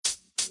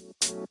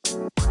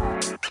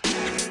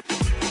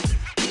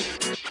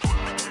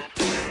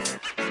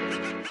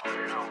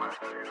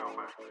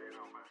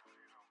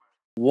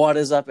What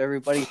is up,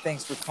 everybody?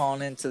 Thanks for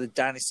calling in to the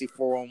Dynasty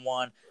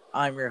 411.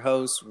 I'm your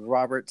host,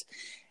 Robert,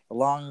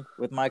 along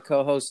with my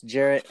co-host,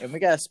 Jarrett, and we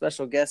got a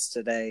special guest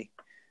today.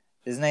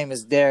 His name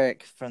is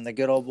Derek from the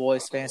Good Old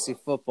Boys Fantasy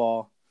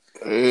Football.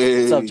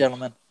 Hey. What's up,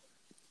 gentlemen?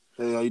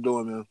 Hey, how you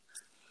doing, man?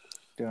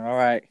 Doing all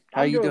right.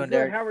 How are you doing,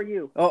 Derek? How are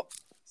you? Oh,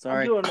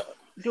 sorry. I'm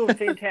doing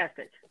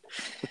fantastic.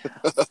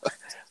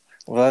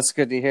 Well, that's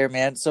good to hear,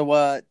 man. So,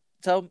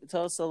 tell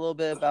us a little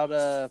bit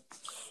about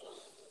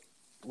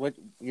what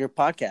your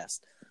podcast.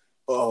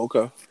 Oh,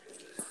 okay.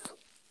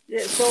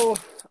 Yeah, so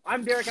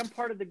I'm Derek. I'm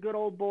part of the Good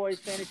Old Boys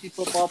Fantasy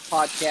Football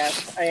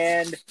podcast,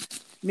 and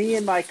me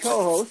and my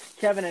co-hosts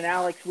Kevin and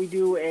Alex, we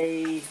do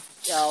at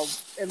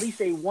least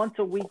a once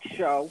a week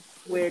show,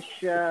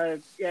 which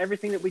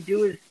everything that we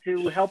do is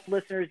to help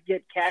listeners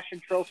get cash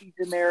and trophies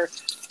in their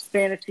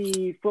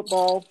fantasy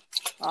football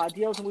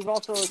deals. And we've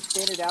also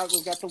expanded out.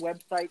 We've got the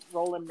website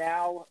rolling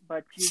now,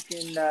 but you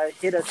can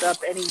hit us up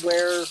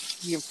anywhere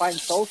you can find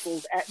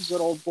socials at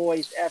Good Old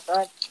Boys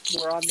FF.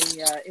 We're on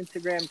the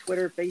Instagram,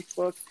 Twitter,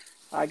 Facebook.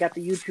 I got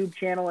the YouTube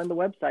channel and the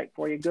website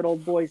for you,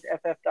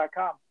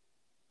 goodoldboysff.com.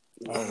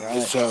 All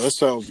right. That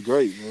sounds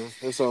great, man.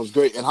 That sounds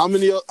great. And how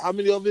many of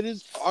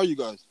it are you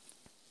guys?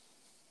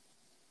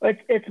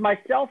 It's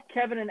myself,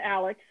 Kevin, and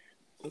Alex.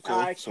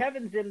 Okay.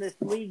 Kevin's in this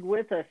league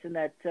with us in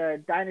that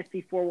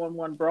Dynasty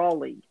 411 Brawl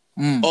League.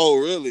 Mm. Oh,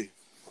 really?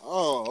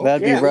 Oh, okay.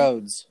 That'd be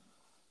Rhodes.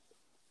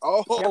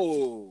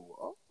 Oh,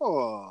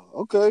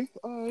 okay.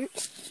 All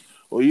right.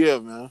 Well, yeah,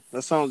 man.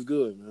 That sounds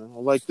good, man. I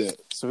like that.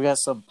 So we got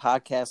some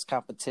podcast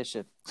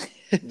competition.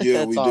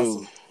 Yeah, we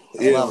awesome. do.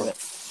 Yeah. Love it.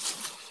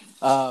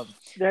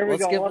 There we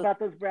go. All about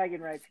those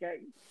bragging rights, guys.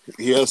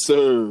 Yes,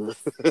 sir.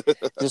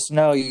 Just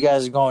know you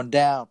guys are going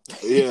down.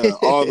 Yeah,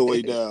 all the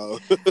way down.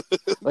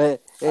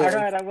 But all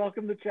right, I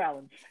welcome the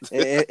challenge.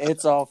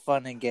 It's all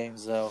fun and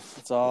games, though.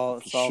 It's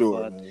all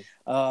sure,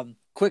 fun.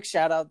 Quick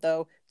shout out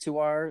though to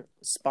our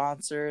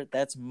sponsor.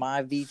 That's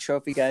MyV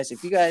Trophy, guys.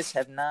 If you guys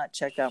have not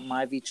checked out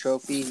MyV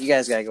Trophy, you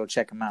guys gotta go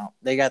check them out.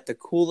 They got the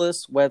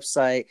coolest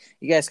website.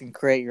 You guys can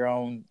create your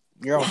own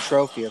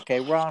trophy.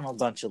 Okay, we're on a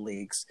bunch of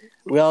leagues.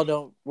 We're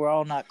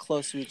all not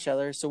close to each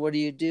other. So what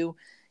do?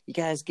 You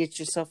guys get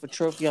yourself a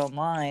trophy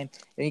online,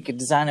 and you can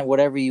design it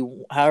however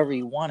you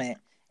want it.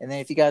 And then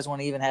if you guys want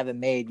to even have it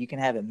made, you can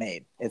have it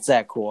made. It's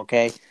that cool,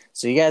 okay?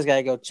 So you guys got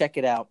to go check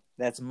it out.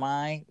 That's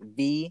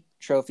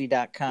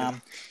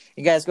myvtrophy.com.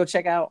 You guys go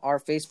check out our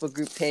Facebook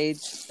group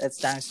page. That's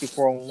Dynasty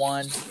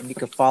 401. And you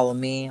can follow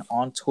me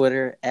on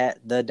Twitter at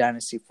the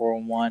Dynasty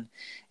 401.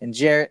 And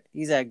Jarrett,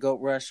 he's at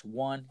Goat Rush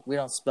 1. We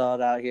don't spell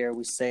it out here.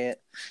 We say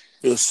it.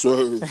 Yes,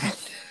 sir.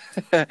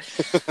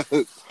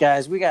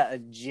 Guys, we got a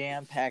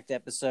jam-packed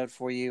episode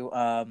for you.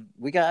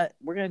 We're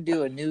gonna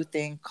do a new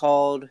thing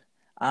called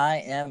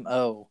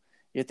IMO.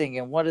 You're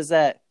thinking, what is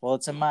that? Well,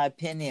 it's in my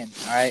opinion.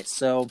 All right,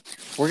 so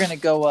we're gonna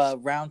go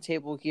round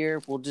table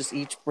here. We'll just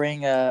each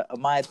bring a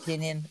my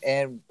opinion,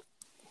 and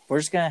we're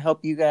just gonna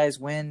help you guys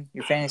win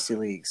your fantasy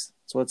leagues.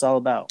 That's what it's all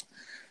about.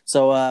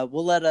 So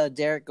we'll let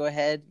Derek go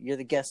ahead. You're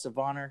the guest of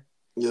honor.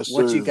 Yes,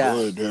 sir. What you got?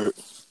 Go ahead, Derek.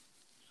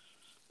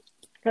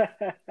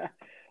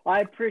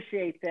 I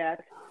appreciate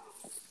that.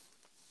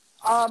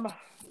 So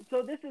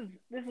this is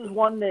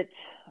one that,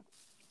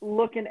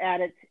 looking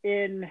at it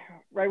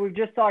we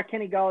just saw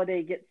Kenny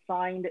Golladay get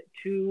signed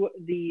to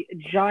the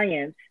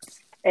Giants,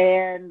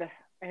 and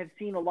have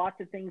seen lots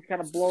of things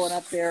kind of blowing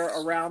up there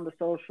around the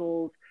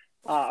socials,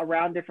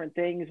 around different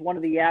things. One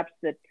of the apps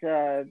that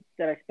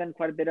I spend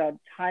quite a bit of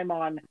time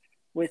on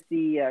with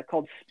the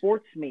called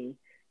SportsMe.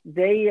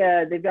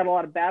 They've got a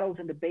lot of battles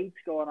and debates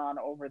going on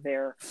over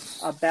there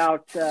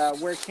about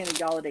where Kenny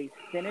Galladay's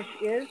finish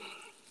is.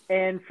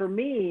 And for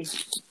me,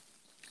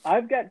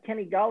 I've got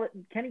Kenny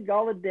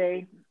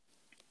Golladay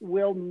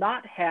will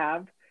not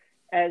have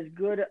as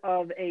good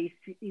of a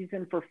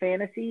season for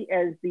fantasy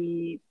as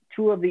the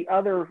two of the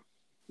other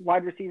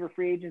wide receiver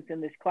free agents in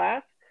this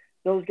class,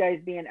 those guys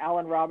being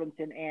Allen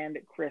Robinson and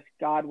Chris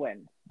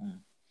Godwin.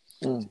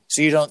 So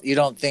you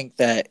don't think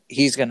that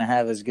he's going to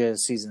have as good a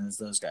season as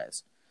those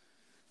guys?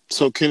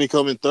 So can he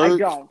come in third? I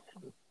don't.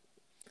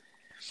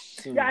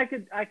 Yeah, I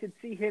could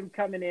see him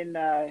coming in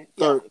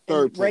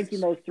third ranking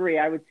those three.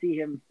 I would see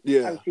him.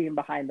 Yeah. I would see him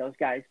behind those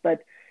guys.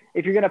 But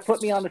if you're going to put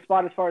me on the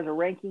spot as far as a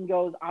ranking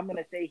goes, I'm going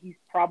to say he's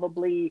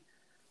probably,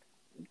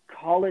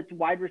 call it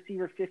wide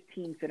receiver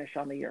 15 finish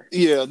on the year.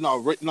 Yeah,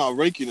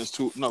 ranking is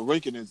too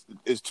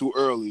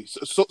early.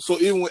 So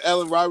even with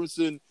Allen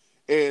Robinson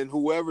and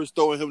whoever's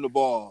throwing him the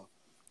ball,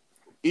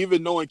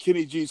 even knowing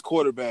Kenny G's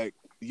quarterback,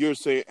 you're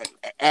saying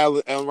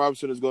Allen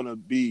Robinson is going to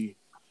be.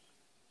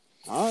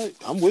 All right,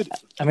 I'm with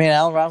it. I mean,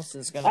 Allen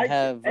Robinson's going to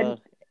have. Go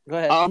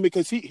ahead. I mean,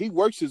 because he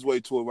works his way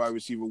to a wide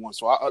receiver one,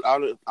 so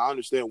I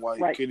understand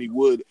why Kenny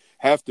would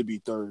have to be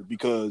third,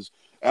 because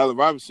Allen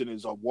Robinson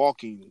is a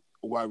walking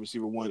wide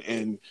receiver one,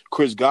 and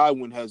Chris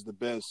Godwin has the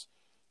best,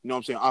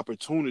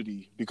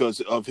 opportunity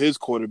because of his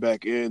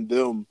quarterback and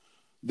them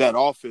that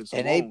offense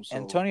And alone. So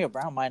Antonio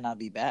Brown might not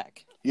be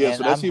back. yeah, And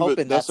so I'm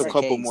hoping that's that's a the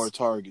couple case. more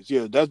targets.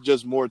 Yeah, that's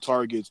just more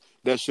targets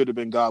that should have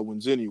been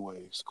Godwin's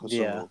anyways.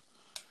 Yeah.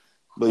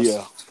 But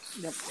yeah,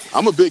 Yep.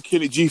 I'm a big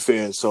Kenny G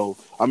fan, so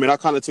I mean, I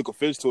kind of took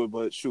offense to it,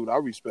 but shoot, I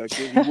respect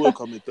it. He would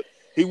come in.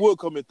 He would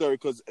come in third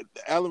because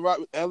Allen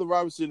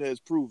Robinson has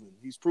proven.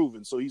 He's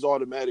proven, so he's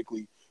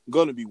automatically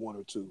gonna be one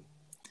or two.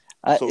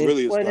 So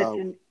really, it's Well,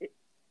 Godwin.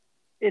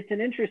 it's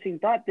an interesting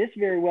thought. This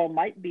very well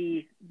might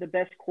be the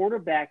best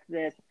quarterback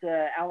that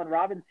Allen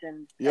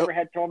Robinson ever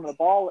had thrown the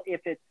ball.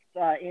 If it's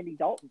Andy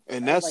Dalton,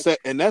 and right?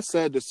 that's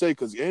sad to say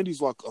because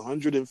Andy's like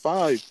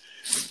 105.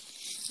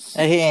 He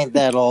ain't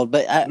that old,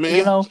 but I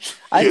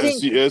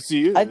think yes,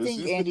 he is. I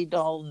think Andy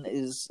Dalton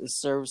is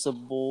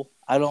serviceable.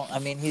 I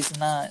mean, he's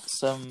not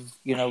some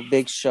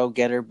big show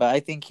getter, but I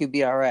think he'll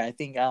be all right. I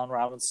think Allen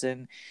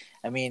Robinson.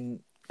 I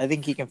mean, I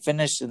think he can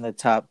finish in the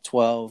top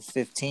 12,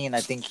 15.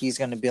 I think he's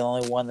going to be the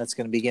only one that's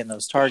going to be getting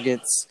those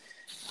targets.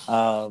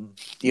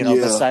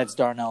 Besides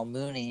Darnell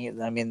Mooney.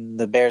 I mean,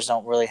 the Bears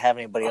don't really have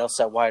anybody else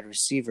at wide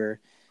receiver.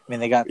 I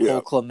mean, they got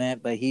Cole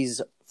Clement, but he's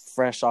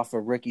fresh off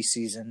a rookie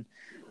season.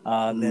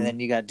 And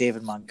then you got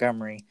David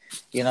Montgomery.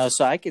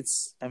 So I could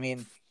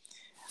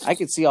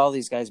see all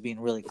these guys being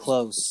really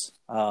close.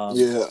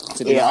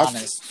 To be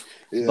honest.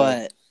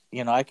 But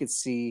I could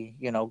see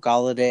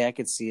Galladay. I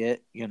could see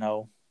it.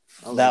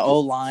 That O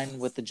line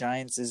with the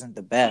Giants isn't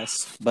the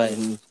best, but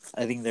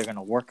I think they're going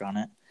to work on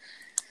it.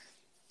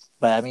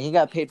 But I mean, he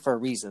got paid for a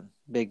reason,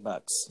 big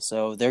bucks.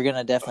 So they're going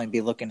to definitely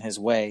be looking his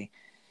way.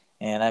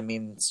 And I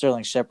mean,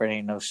 Sterling Shepard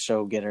ain't no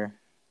show getter,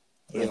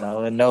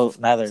 and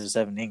neither is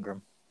Evan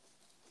Ingram.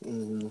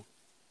 Mm-hmm.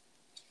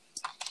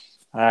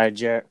 All right,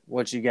 Jarrett,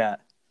 what you got?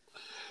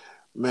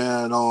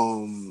 Man,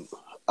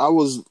 I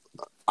was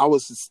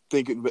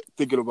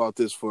thinking about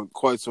this for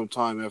quite some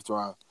time after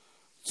I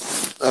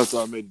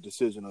made a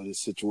decision on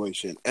this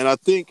situation, and I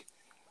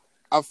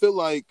feel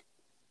like,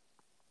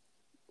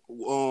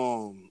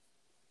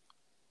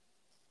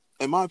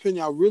 in my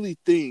opinion, I really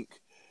think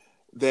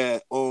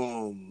that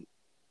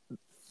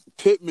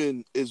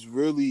Pittman is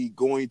really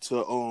going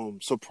to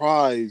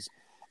surprise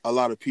a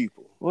lot of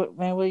people. What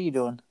are you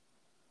doing?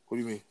 What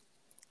do you mean?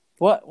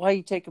 What? Why are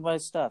you taking my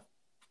stuff?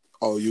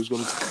 Oh, you was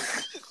gonna.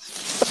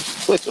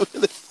 Wait a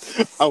minute.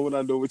 I want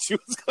to know what you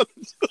was gonna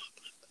do.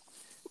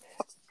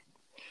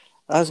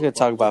 I was gonna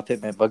talk about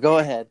Pittman, but go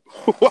ahead.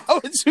 Why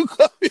would you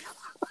come here?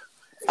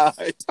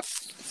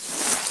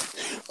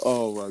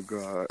 Oh my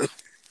God.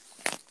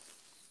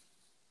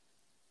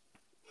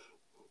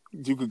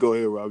 You could go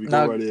ahead, Robbie.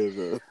 Go right in,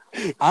 man.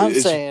 I'm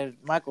saying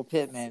Michael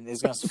Pittman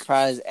is going to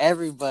surprise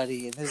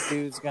everybody, and this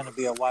dude's going to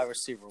be a wide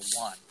receiver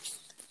one,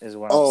 is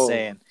what I'm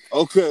saying.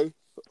 Okay.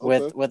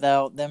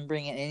 Without them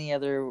bringing any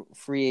other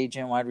free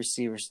agent wide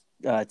receivers,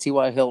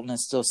 T.Y. Hilton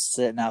is still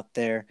sitting out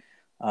there.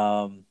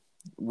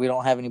 We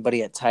don't have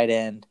anybody at tight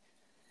end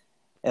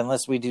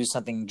unless we do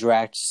something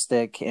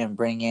drastic and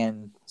bring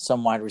in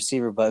some wide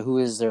receiver, but who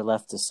is there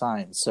left to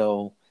sign?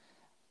 So,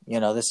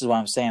 this is what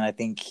I'm saying. I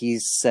think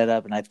he's set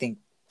up, and I think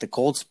the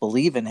Colts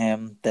believe in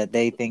him, that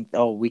they think,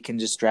 we can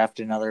just draft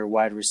another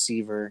wide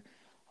receiver,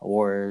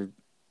 or,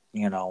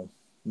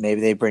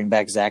 maybe they bring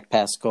back Zach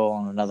Pascal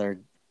on another,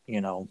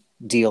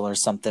 deal or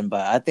something.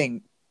 But I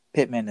think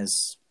Pittman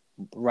is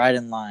right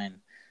in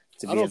line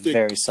to be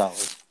very solid.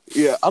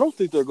 Yeah, I don't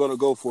think they're going to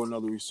go for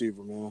another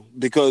receiver, man,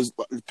 because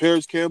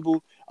Paris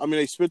Campbell, I mean,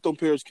 they spent on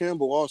Paris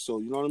Campbell also,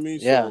 you know what I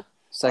mean? Yeah,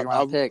 so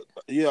second-round pick.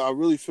 Yeah, I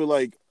really feel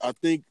like I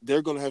think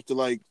they're going to have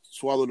to,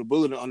 swallow the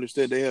bullet and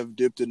understand they have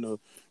dipped in the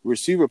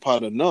receiver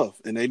pot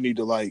enough, and they need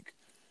to,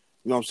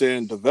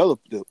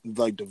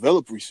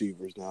 develop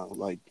receivers now.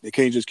 Like, they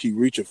can't just keep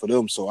reaching for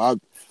them. So I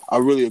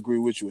really agree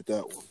with you with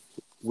that one,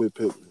 with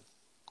Pittman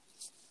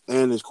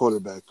and his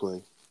quarterback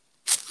play.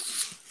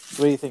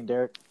 What do you think,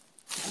 Derek?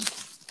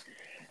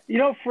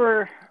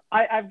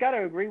 I've got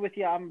to agree with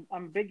you. I'm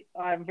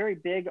very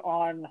big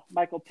on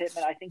Michael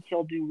Pittman. I think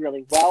he'll do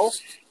really well.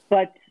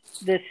 But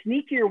the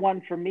sneakier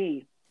one for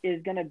me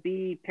is going to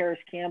be Paris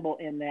Campbell,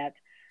 in that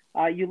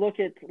you look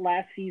at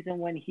last season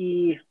when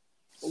he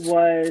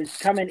was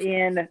coming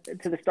in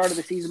to the start of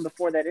the season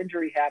before that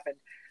injury happened.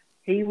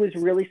 He was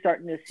really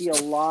starting to see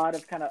a lot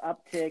of kind of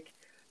uptick.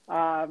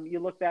 You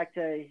look back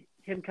to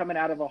him coming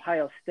out of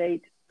Ohio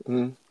State.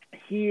 Mm-hmm.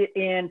 He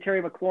and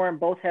Terry McLaurin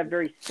both have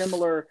very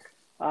similar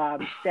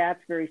stats,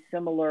 very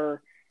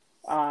similar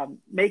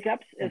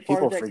makeups as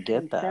far as that's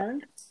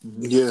concerned.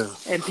 Yeah,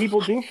 and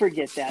people do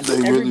forget that.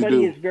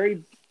 Everybody is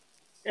very,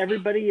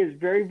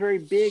 very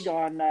big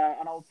on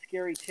old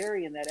Scary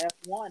Terry in that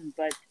F1,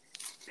 but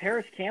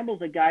Paris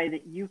Campbell's a guy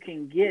that you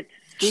can get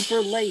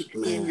super late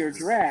in your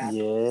draft.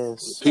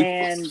 Yes,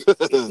 and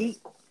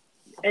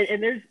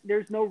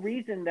there's no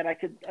reason that I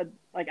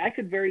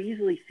could very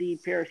easily see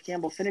Paris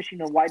Campbell finishing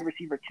the wide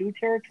receiver 2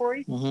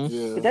 territory. Mm-hmm.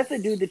 Yeah. But that's a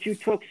dude that you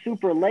took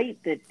super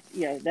late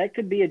that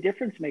could be a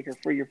difference maker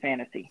for your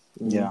fantasy.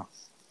 Yeah.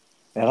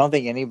 I don't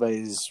think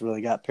anybody's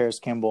really got Paris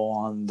Campbell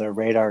on their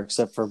radar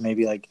except for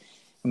maybe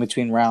in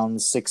between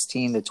rounds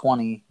 16 to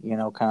 20.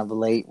 Kind of a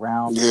late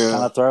round kind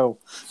Yeah. of throw.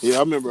 Yeah, I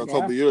remember a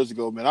couple of years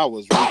ago, man, I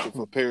was rooting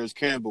for Paris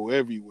Campbell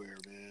everywhere,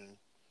 man.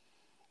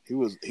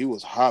 He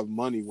was hot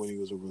money when he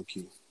was a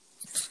rookie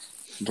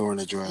during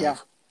the draft. Yeah.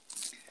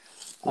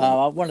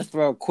 I want to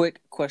throw a quick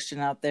question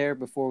out there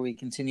before we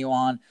continue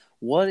on.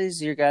 What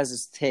is your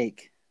guys'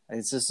 take? I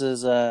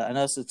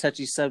know it's a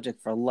touchy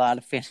subject for a lot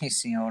of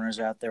fantasy owners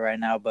out there right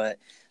now, but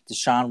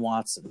Deshaun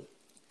Watson.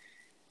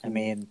 I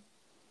mean,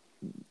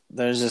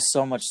 there's just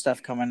so much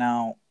stuff coming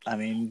out. I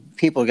mean,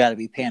 people got to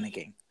be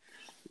panicking.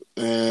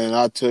 And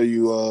I tell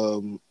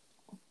you,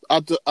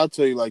 I'll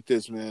tell you like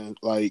this, man.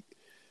 Like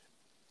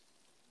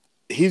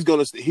he's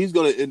gonna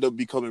end up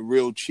becoming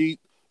real cheap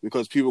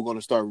because people are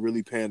gonna start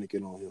really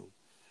panicking on him.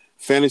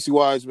 Fantasy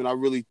wise, man, I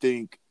really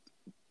think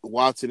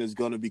Watson is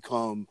gonna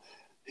become.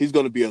 He's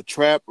gonna be a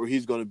trap, or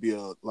he's gonna be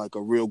a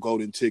real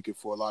golden ticket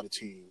for a lot of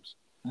teams.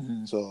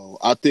 Mm-hmm. So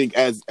I think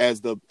as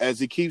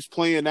he keeps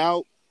playing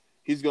out,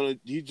 he's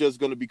just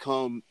gonna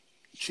become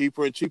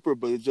cheaper and cheaper.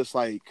 But it's just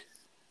like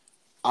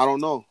I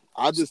don't know.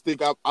 I just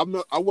think I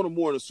want him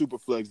more in a super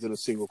flex than a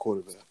single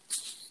quarterback.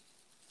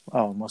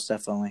 Oh, most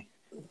definitely.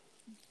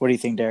 What do you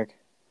think, Derek?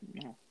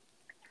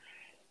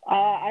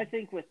 I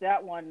think with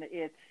that one,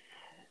 it's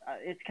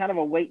kind of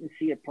a wait and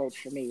see approach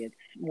for me. It's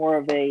more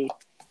of a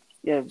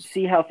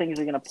see how things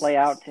are going to play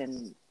out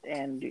and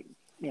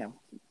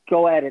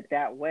go at it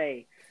that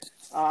way.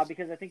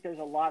 Because I think there's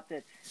a lot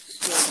that's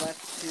still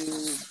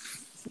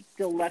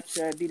left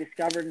to be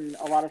discovered, and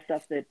a lot of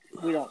stuff that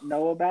we don't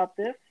know about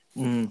this.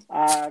 Mm.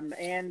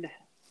 And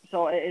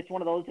so it's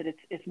one of those that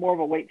it's more of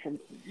a wait and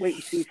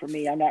see for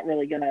me. I'm not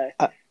really going to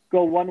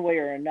go one way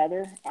or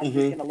another. I'm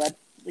just going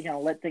to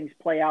let things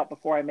play out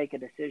before I make a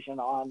decision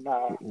on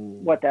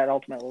what that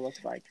ultimately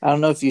looks like. I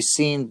don't know if you've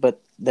seen, but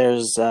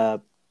there's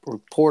a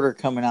reporter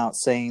coming out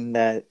saying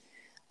that,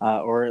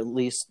 or at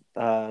least,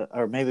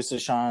 or maybe it's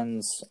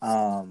Deshaun's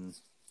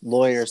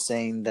lawyer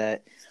saying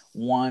that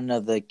one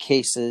of the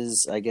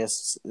cases, I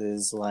guess,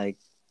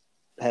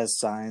 has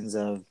signs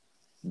of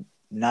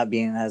not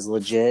being as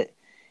legit,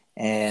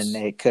 and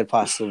it could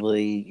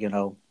possibly,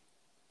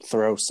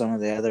 throw some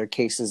of the other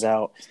cases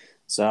out.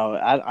 So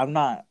I don't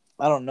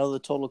know the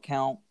total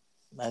count.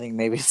 I think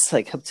maybe it's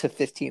up to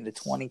 15 to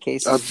 20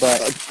 cases. But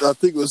I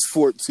think it was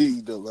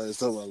 14 the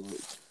last time I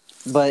looked.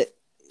 But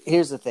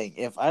here's the thing: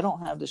 if I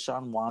don't have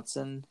Deshaun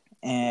Watson,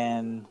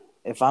 and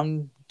if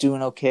I'm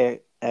doing okay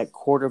at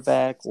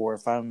quarterback, or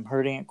if I'm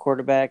hurting at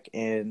quarterback,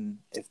 and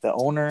if the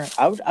owner,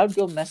 I would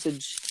go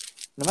message,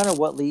 no matter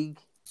what league.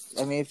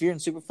 I mean, if you're in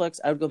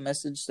Superflex, I would go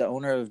message the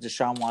owner of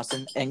Deshaun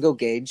Watson and go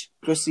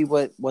see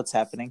what's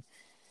happening.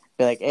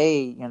 Be like,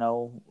 hey,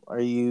 how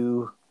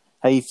you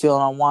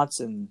feeling on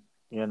Watson?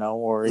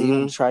 Or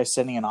even try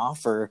sending an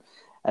offer.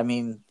 I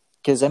mean,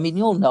 because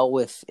you'll know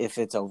if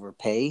it's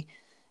overpay.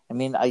 I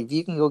mean, if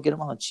you can go get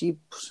him on the cheap,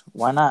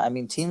 why not? I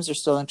mean, teams are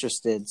still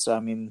interested. So,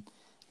 I mean,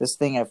 this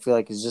thing I feel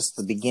like is just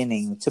the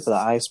beginning, the tip of the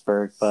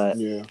iceberg. But,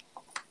 yeah,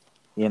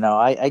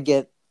 I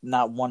get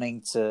not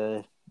wanting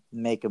to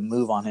make a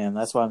move on him.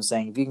 That's why I'm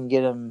saying if you can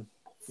get him,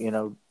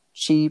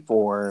 cheap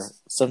or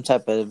some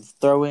type of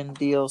throw-in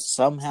deal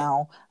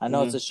somehow. I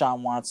know it's a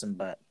Deshaun Watson,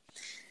 but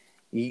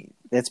I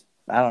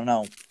don't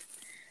know.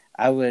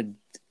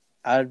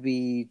 I'd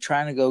be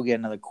trying to go get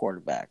another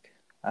quarterback.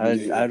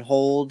 I'd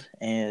hold,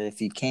 and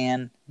if you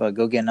can, but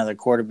go get another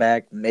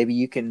quarterback. Maybe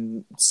you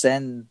can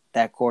send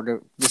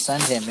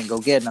him and go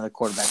get another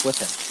quarterback with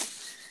him.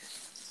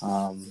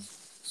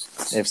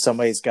 If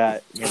somebody's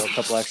got a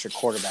couple extra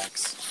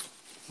quarterbacks.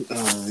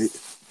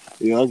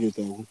 Yeah, I get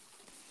that one.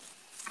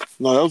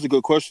 No, that was a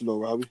good question though,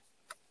 Robbie.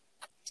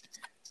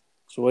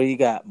 So what do you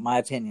got? My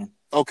opinion.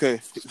 Okay,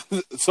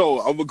 so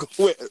I'm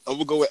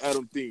gonna go with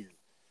Adam Thielen,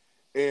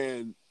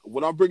 and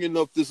what I'm bringing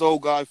up this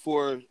old guy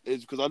for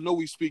is because I know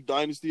we speak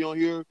dynasty on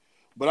here,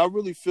 but I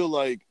really feel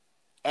like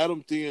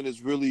Adam Thielen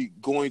is really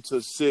going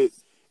to sit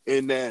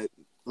in that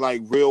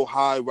real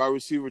high wide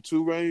receiver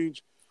 2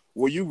 range,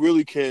 where you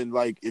really can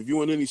if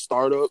you're in any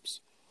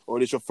startups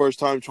or it's your first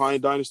time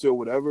trying dynasty or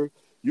whatever,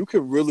 you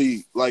can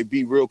really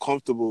be real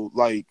comfortable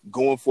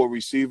going for a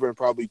receiver and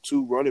probably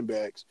 2 running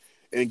backs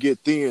and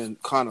get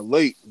Thielen kind of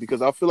late,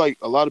 because I feel like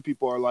a lot of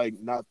people are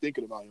not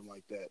thinking about him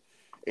like that.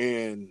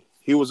 And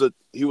he was a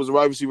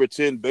wide receiver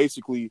 10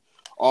 basically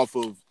off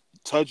of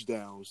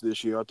touchdowns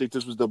this year. I think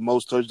this was the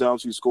most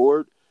touchdowns he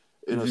scored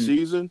in a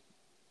season.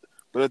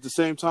 But at the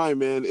same time,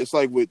 man, it's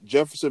with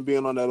Jefferson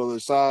being on that other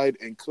side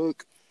and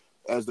Cook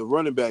as the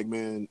running back,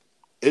 man,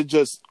 it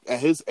just at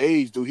his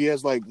age, dude, he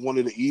has one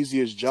of the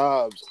easiest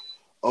jobs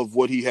of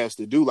what he has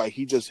to do.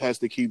 He just has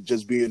to keep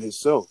just being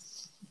himself.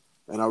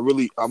 And I'm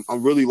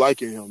really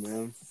liking him,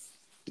 man.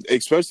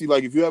 Especially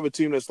if you have a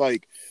team that's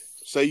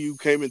say you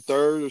came in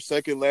third or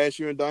second last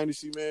year in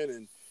Dynasty, man,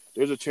 and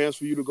there's a chance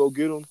for you to go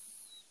get him,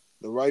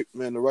 the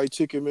right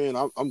ticket, man,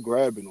 I'm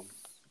grabbing him.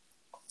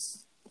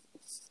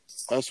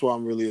 That's why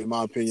I'm really, in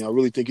my opinion, I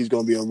really think he's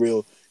going to be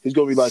he's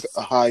going to be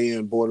a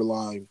high-end,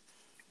 borderline,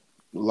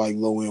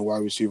 low-end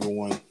wide receiver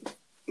 1,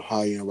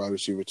 high-end wide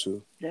receiver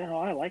 2. Yeah, no,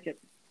 I like it.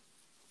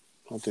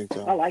 I think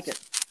I like it.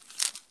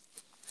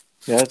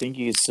 Yeah, I think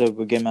you could still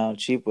go get him out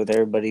cheap with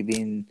everybody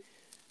being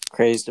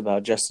crazed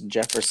about Justin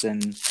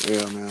Jefferson.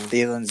 Yeah, man.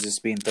 Thielen's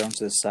just being thrown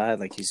to the side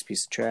like he's a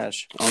piece of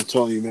trash. I'm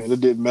telling you, man,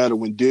 it didn't matter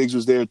when Diggs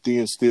was there.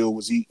 Thielen still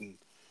was eating.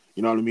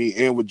 You know what I mean?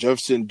 And with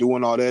Jefferson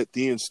doing all that,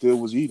 Thielen still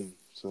was eating.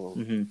 So,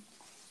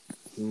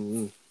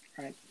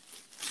 Right.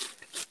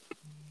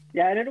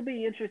 Yeah, and it'll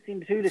be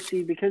interesting too to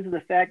see because of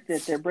the fact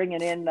that they're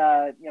bringing in,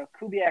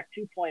 Kubiak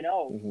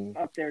 2.0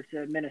 up there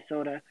to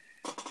Minnesota.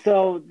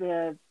 So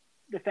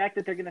the fact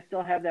that they're going to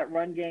still have that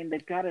run game,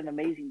 they've got an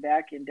amazing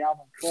back in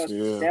Dalvin Cook.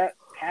 Yeah. That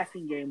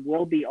passing game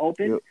will be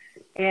open, Yep.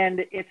 and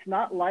it's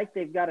not like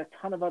they've got a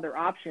ton of other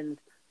options.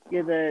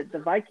 Yeah,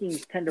 the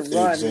Vikings tend to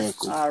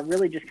run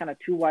really just kind of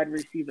two wide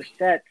receiver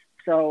sets.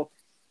 So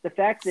the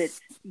fact that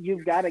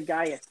you've got a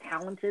guy as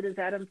talented as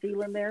Adam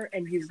Thielen there,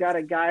 and you've got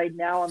a guy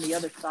now on the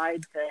other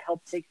side to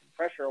help take some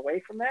pressure away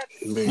from that,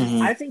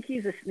 I think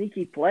he's a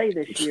sneaky play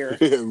this year.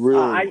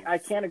 Really. I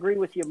can't agree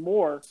with you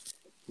more.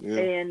 Yeah.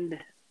 And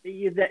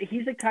he's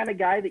the kind of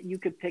guy that you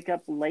could pick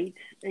up late,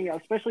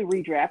 especially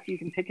redraft. You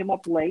can pick him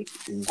up late.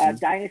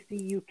 Dynasty,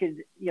 you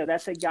could,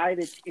 that's a guy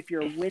that if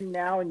you're a win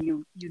now and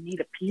you need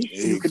a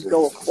piece, you could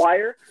go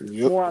acquire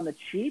more on the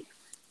cheap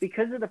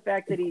because of the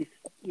fact that he's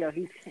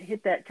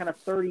hit that kind of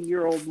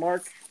 30-year-old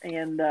mark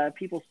and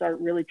people start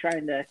really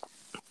trying to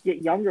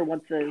get younger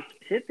once they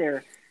hit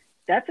there.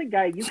 That's a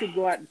guy you could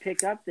go out and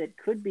pick up that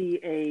could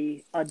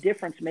be a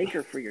difference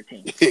maker for your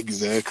team.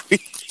 Exactly.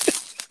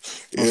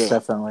 Most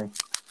definitely.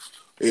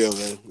 Yeah,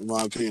 man. In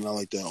my opinion, I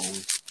like that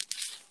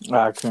one.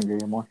 I couldn't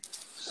agree more.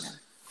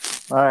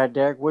 All right,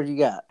 Derek, what do you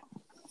got?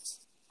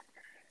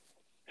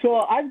 So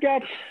I've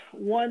got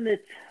one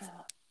that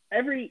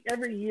every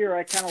year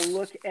I kind of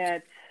look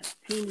at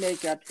team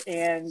makeups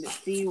and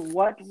see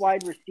what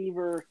wide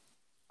receiver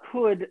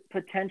could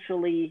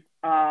potentially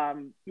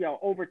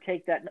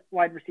overtake that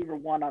wide receiver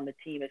one on the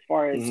team as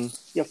far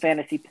as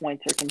fantasy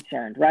points are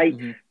concerned, right?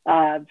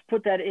 To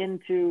put that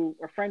into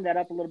or frame that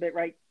up a little bit,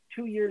 right?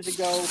 2 years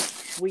ago,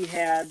 we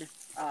had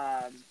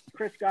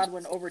Chris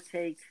Godwin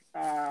overtake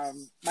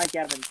Mike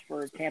Evans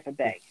for Tampa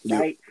Bay,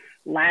 right?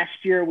 Last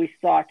year, we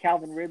saw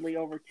Calvin Ridley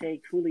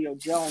overtake Julio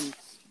Jones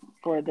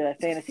for the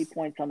fantasy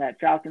points on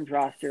that Falcons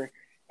roster.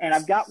 And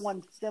I've got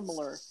one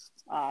similar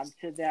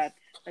to that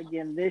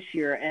again this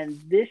year. And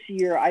this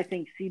year, I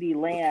think CeeDee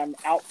Lamb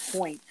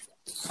outpoints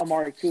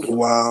Amari Cooper.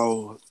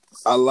 Wow.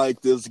 I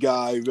like this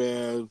guy,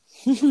 man.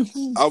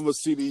 I'm a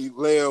CeeDee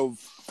Lamb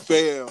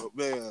fan,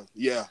 man.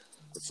 Yeah.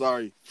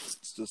 Sorry,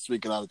 just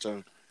speaking out of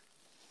turn.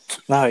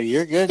 No,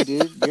 you're good,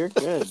 dude. You're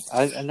good.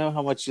 I know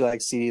how much you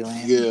like CeeDee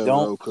Lamb. Yeah,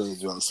 no,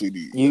 crazy on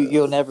CD.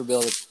 You'll never be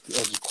able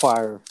to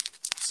acquire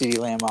CeeDee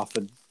Lamb off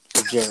of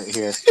Jarrett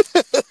here,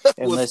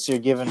 unless you're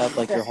giving up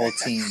like your whole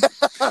team.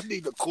 I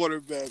need a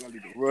quarterback. I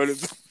need a running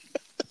back.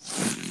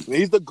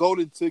 He's the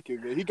golden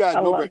ticket, man. He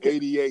got number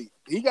 88.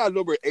 He got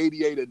number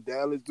 88 in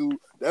Dallas, dude.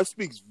 That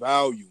speaks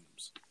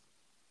volumes.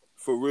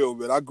 For real,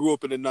 man. I grew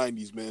up in the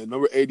 90s, man.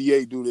 Number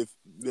 88, dude.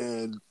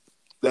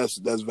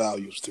 That's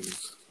values to me.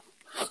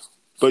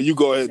 But you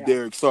go ahead,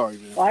 Derek. Sorry,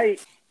 man.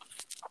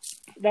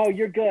 No,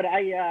 you're good.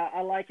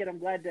 I like it. I'm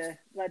glad to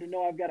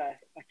know I've got a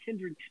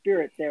kindred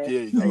spirit there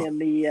in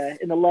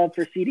the love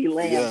for CeeDee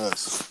Lamb.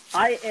 Yes.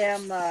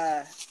 I'm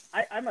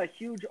a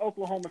huge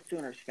Oklahoma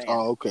Sooners fan.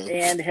 Oh, okay.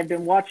 And have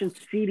been watching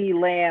CeeDee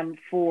Lamb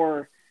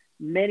for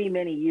many,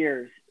 many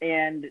years.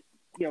 And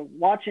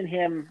watching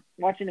him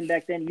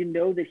back then,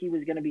 that he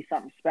was going to be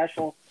something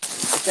special.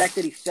 The fact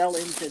that he fell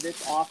into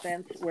this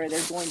offense where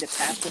they're going to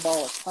pass the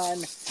ball a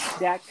ton,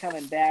 Dak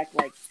coming back,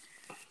 like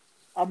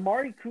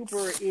Amari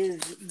Cooper is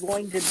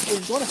going to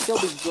still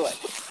be good,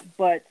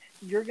 but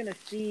you're going to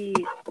see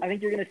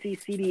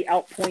CD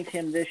outpoint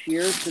him this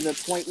year to the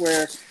point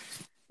where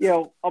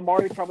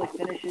Amari probably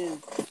finishes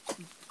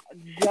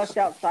just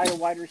outside of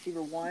wide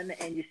receiver one,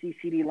 and you see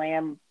CeeDee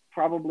Lamb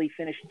probably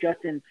finish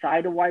just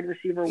inside of wide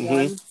receiver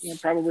one,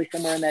 probably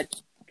somewhere in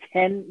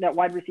that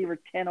wide receiver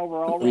 10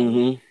 overall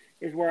range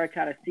is where I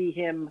kind of see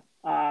him,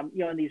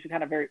 in these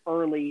kind of very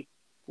early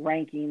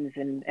rankings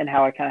and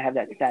how I kind of have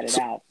that statted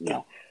out.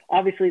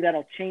 Obviously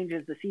that'll change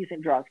as the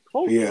season draws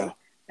closer,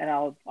 and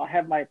I'll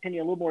have my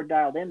opinion a little more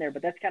dialed in there.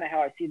 But that's kind of how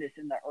I see this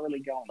in the early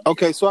going.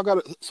 Okay, so I got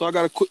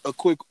a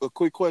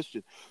quick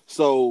question.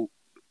 So,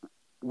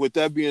 with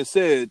that being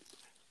said,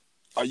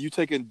 are you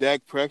taking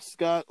Dak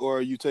Prescott or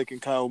are you taking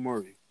Kyle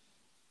Murray?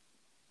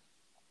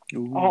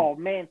 Ooh. Oh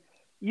man,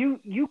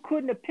 you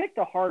couldn't have picked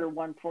a harder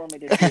one for me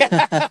to do.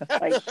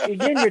 Like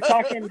again,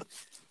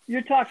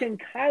 you're talking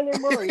Kyler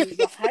Murray,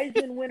 the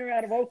Heisman winner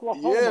out of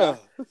Oklahoma. Yeah.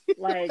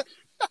 Like,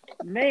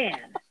 man,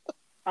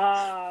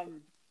 I'll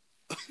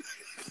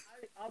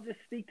just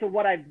speak to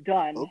what I've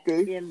done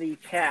in the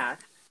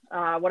past.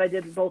 What I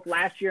did both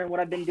last year and what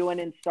I've been doing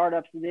in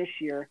startups this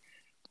year.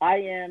 I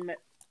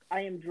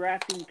am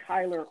drafting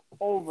Kyler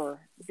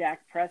over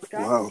Dak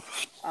Prescott.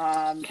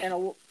 Wow. And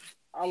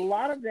a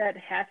lot of that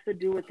has to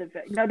do with the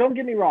fact. Now, don't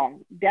get me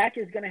wrong. Dak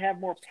is going to have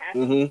more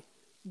passing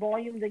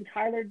volume than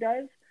Kyler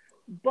does,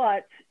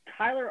 But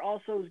Kyler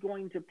also is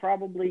going to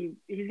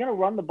he's going to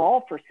run the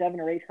ball for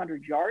 700 or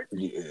 800 yards.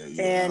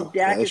 Yeah, And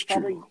Dak is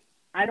probably true.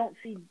 I don't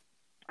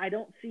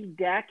see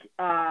Dak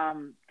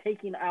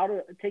taking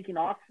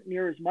off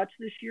near as much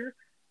this year,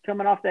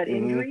 coming off that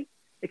injury,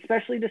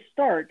 especially to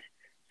start.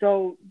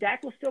 So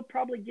Dak will still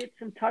probably get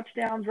some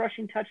touchdowns,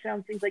 rushing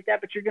touchdowns, things like that.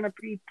 But you're going to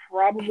be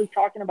probably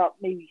talking about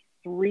maybe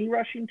 3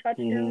 rushing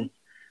touchdowns.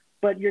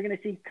 But you're going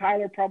to see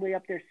Kyler probably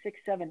up there 6,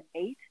 7,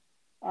 8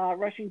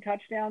 rushing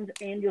touchdowns,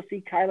 and you'll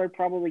see Kyler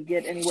probably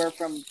get anywhere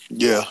from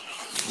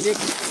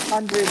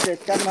 600 to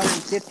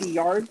 750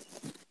 yards.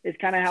 Is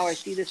kind of how I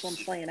see this one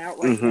playing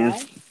out right now.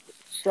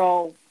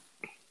 So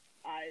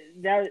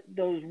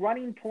those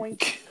running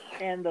points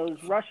and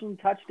those rushing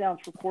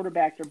touchdowns for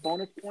quarterbacks are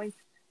bonus points,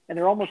 and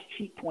they're almost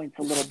cheat points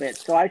a little bit.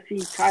 So I see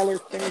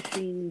Kyler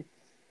finishing.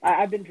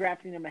 I've been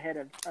drafting him ahead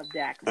of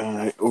Dak. All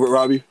right,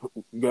 Robbie,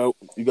 you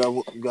got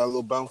a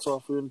little bounce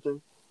off or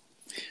anything?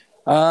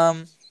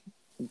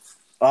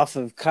 Off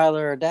of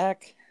Kyler or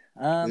Dak?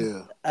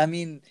 Yeah. I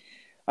mean,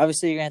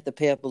 obviously you're gonna have to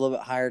pay up a little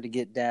bit higher to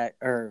get Dak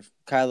or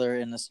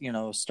Kyler in this,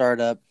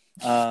 startup.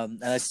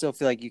 And I still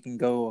feel like you can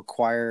go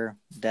acquire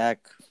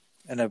Dak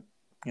in a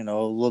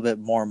little bit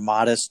more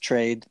modest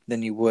trade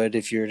than you would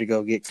if you were to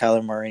go get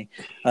Kyler Murray,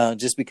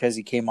 just because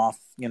he came off,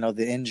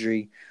 the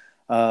injury.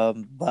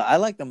 But I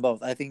like them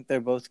both. I think they're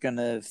both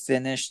gonna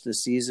finish the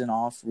season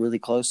off really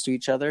close to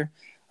each other.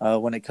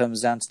 When it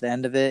comes down to the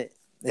end of it,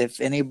 if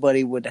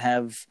anybody would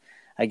have,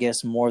 I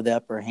guess, more of the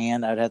upper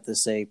hand, I'd have to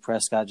say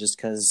Prescott just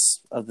because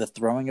of the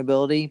throwing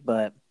ability.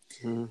 But,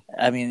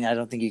 I mean, I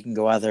don't think you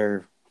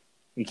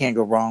can't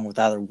go wrong with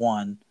either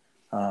one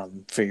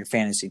for your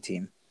fantasy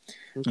team.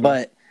 Okay.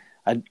 But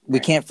we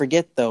can't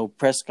forget, though,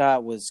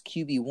 Prescott was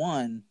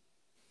QB1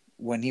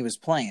 when he was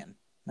playing.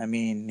 I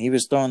mean, he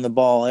was throwing the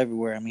ball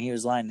everywhere. I mean, he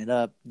was lining it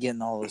up,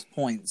 getting all those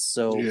points.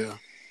 So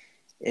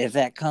if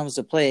that comes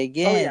to play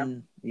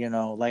again,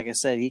 like I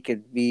said, he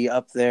could be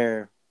up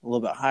there a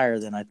little bit higher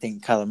than I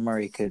think Kyler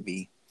Murray could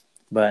be.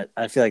 But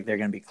I feel like they're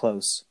going to be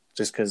close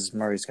just because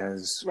Murray's got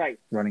his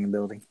running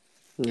ability.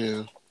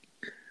 Yeah.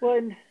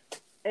 Well,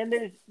 and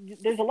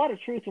there's a lot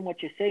of truth in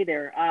what you say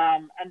there.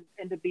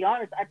 And to be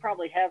honest, I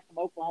probably have some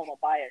Oklahoma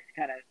bias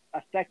kind of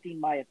affecting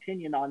my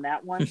opinion on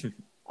that one.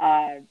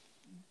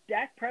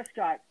 Dak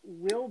Prescott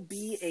will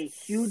be a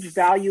huge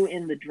value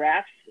in the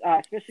drafts,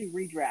 especially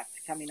redrafts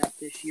coming up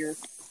this year.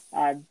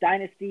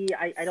 Dynasty,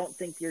 I don't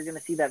think you're going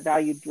to see that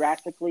value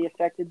drastically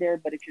affected there.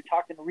 But if you're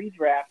talking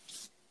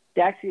redraft,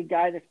 Dak's a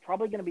guy that's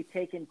probably going to be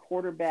taking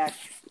quarterback,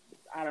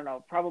 I don't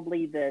know,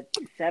 probably the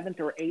 7th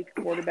or 8th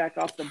quarterback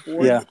off the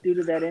board due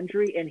to that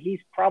injury. And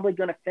he's probably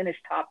going to finish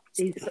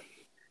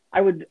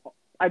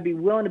I'd be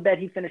willing to bet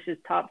he finishes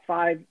top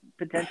 5,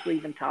 potentially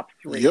even top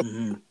 3. Yep.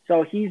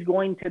 So he's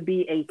going to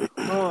be a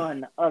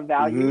ton of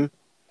value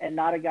and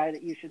not a guy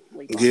that you should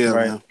sleep on. Yeah,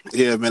 man.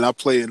 Yeah, man. I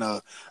play in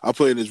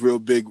this real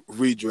big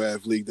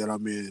redraft league that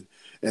I'm in,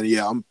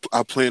 and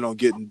I plan on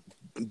getting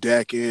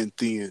Dak and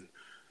Thien.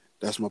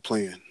 That's my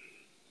plan.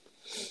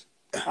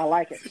 I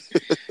like it.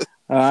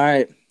 All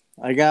right,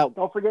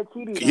 Don't forget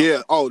CD.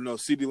 Yeah. Oh no,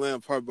 CD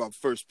Lamb probably about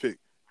first pick.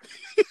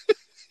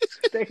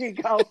 There you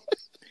go.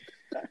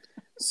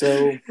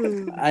 So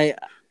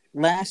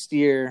last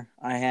year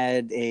I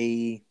had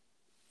a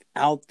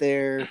out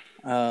there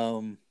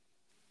running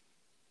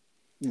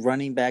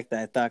back that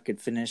I thought could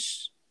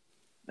finish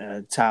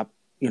top,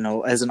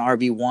 as an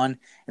RB1,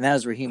 and that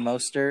was Raheem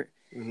Mostert.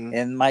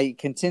 And my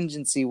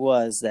contingency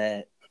was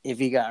that if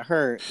he got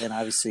hurt, then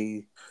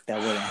obviously that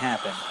wouldn't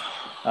happen.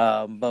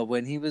 But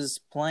when he was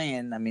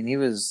playing, I mean, he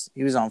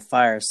was on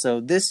fire.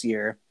 So this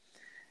year,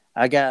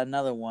 I got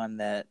another one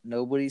that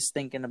nobody's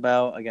thinking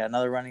about. I got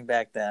another running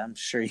back that I'm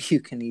sure you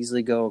can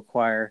easily go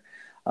acquire,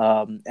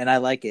 and I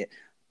like it.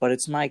 But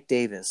it's Mike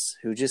Davis,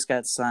 who just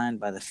got signed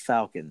by the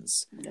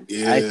Falcons.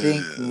 Yeah. I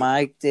think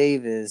Mike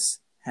Davis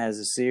has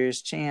a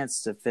serious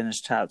chance to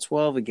finish top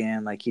 12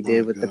 again like he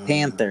did with the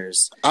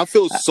Panthers. I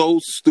feel so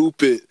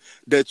stupid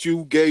that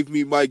you gave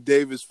me Mike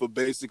Davis for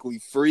basically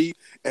free,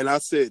 and I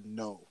said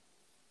no.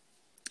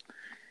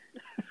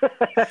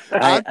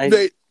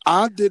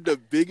 I did the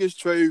biggest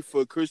trade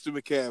for Christian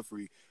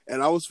McCaffrey,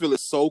 and I was feeling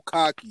so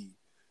cocky.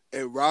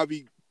 And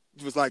Robbie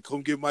was like,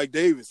 "Come get Mike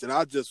Davis," and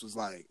I just was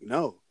like,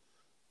 "No."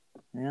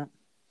 Yeah.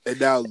 And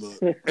now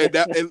look,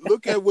 and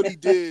look at what he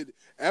did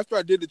after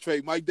I did the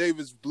trade. Mike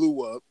Davis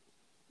blew up.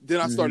 Then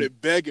I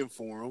started begging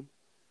for him,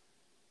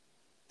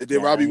 and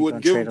then Robbie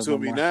wouldn't give him to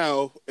me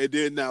now. And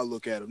then now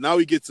look at him. Now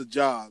he gets a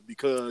job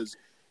because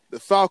the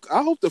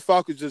I hope the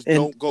Falcons just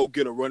don't go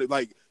get a running.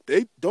 Like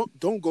they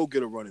don't go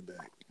get a running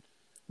back.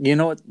 You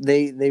know what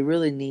they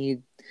really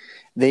need?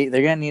 They're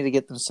gonna need to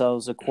get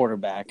themselves a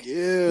quarterback.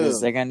 Yeah,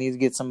 because they're gonna need to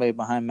get somebody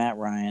behind Matt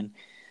Ryan.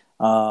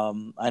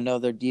 I know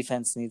their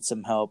defense needs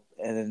some help,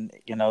 and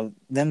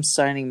them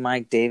signing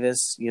Mike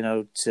Davis,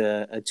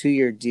 to a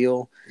 2-year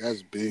deal.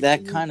 That's big.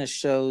 That kind of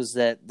shows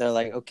that they're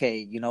like, okay,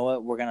 you know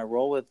what, we're gonna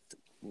roll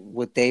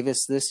with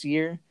Davis this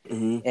year,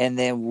 and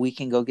then we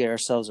can go get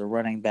ourselves a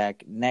running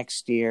back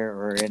next year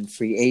or in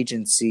free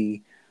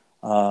agency.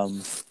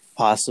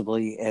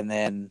 possibly, and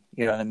then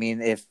you know what I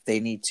mean if they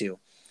need to.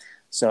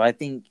 So I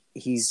think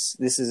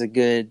this is a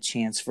good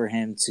chance for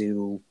him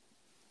to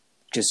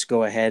just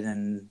go ahead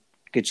and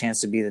good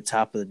chance to be the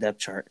top of the depth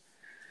chart.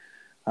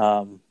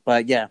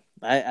 But yeah,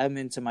 I'm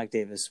into Mike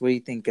Davis. What do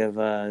you think of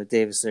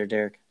Davis there,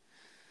 Derek?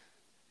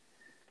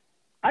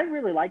 I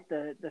really like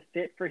the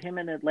fit for him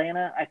in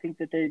Atlanta. I think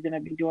that they're going to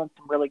be doing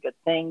some really good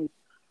things.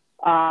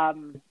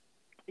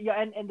 Yeah,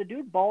 and the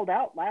dude balled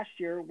out last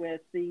year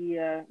with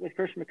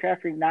Christian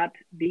McCaffrey not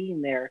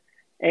being there,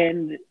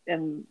 and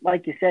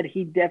like you said,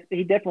 he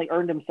definitely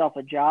earned himself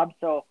a job.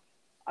 So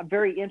I'm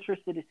very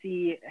interested to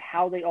see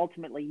how they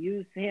ultimately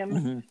use him.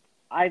 Mm-hmm.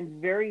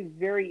 I'm very,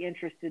 very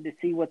interested to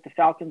see what the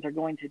Falcons are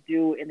going to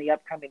do in the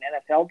upcoming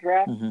NFL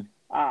draft. Mm-hmm.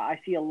 I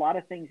see a lot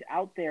of things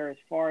out there as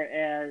far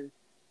as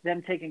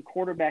them taking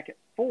quarterback at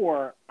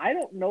 4. I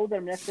don't know that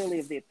I'm necessarily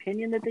of the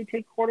opinion that they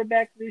take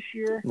quarterback this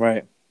year.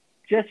 Right.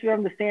 Just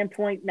from the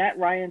standpoint, Matt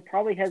Ryan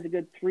probably has a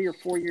good 3 or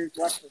 4 years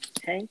left in the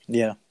tank.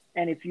 Yeah.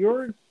 And if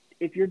you're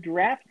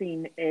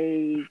drafting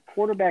a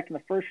quarterback in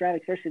the first round,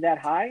 especially that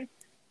high,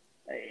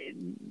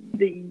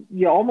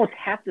 you almost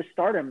have to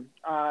start him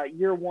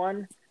year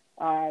one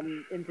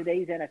in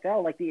today's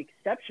NFL. Like the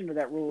exception to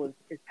that rule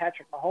is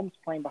Patrick Mahomes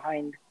playing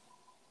behind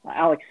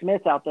Alex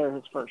Smith out there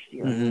his first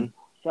year. Mm-hmm.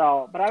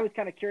 So, but I was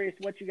kind of curious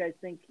what you guys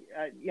think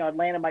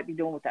Atlanta might be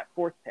doing with that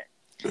 4th pick.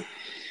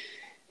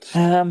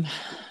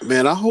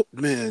 Man, I hope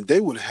they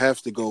would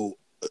have to go.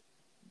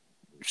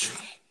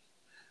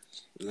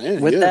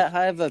 Man, with that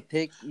high of a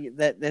pick,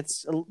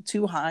 that's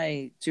too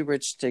high, too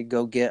rich to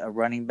go get a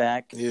running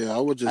back. Yeah, I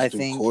would just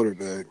do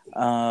quarterback.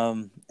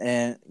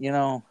 And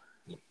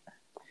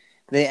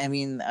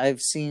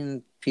I've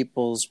seen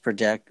people's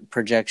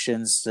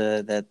projections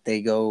that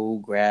they go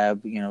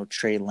grab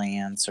Trey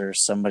Lance or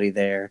somebody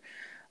there.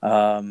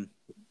 Like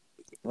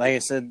I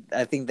said,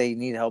 I think they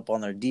need help on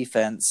their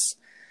defense.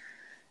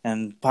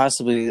 And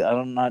possibly,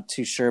 I'm not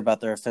too sure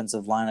about their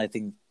offensive line. I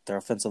think their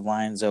offensive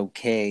line's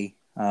okay.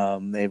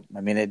 It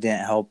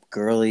didn't help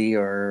Gurley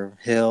or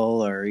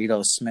Hill or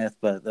Ito Smith,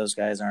 but those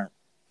guys aren't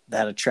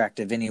that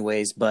attractive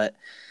anyways. But,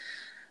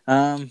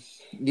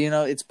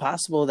 it's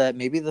possible that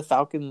maybe the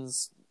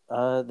Falcons,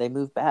 they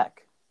move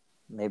back.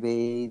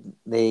 Maybe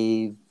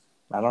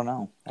I don't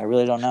know. I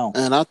really don't know.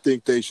 And I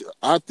think they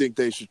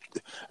should,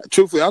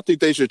 truthfully, I think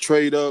they should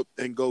trade up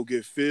and go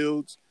get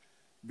Fields.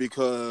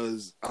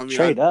 Because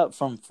trade up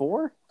from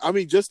 4.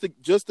 Just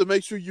to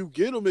make sure you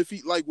get him. If he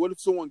what if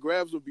someone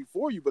grabs him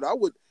before you? But I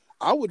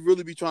would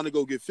really be trying to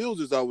go get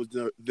Fields as I was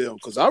them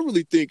because I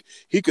really think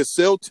he could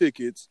sell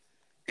tickets,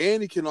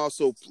 and he can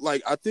also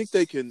I think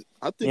they can.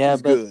 I think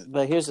he's good.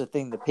 But here's the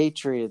thing: the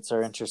Patriots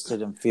are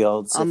interested in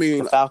Fields. If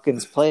the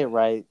Falcons play it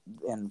right,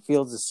 and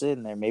Fields is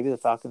sitting there, maybe the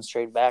Falcons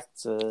trade back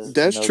to.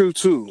 That's true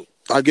too.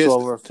 I guess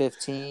 12 or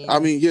 15.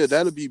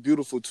 That'd be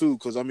beautiful too.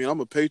 Because I'm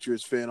a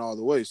Patriots fan all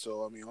the way.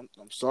 So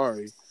I'm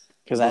sorry.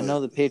 Because I know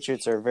the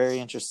Patriots are very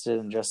interested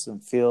in Justin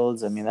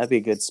Fields. That'd be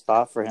a good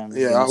spot for him.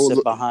 Yeah, I would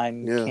sit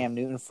behind Cam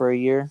Newton for a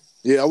year.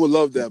 Yeah, I would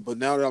love that. But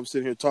now that I'm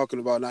sitting here talking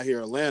about not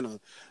here Atlanta,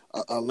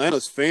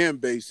 Atlanta's fan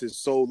base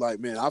is so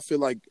man, I feel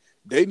like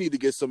they need to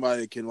get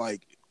somebody that can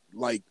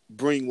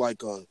bring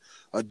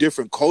a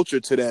different culture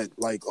to that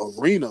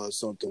arena or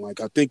something.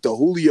 I think the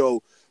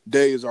Julio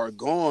days are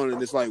gone,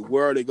 and it's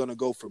where are they going to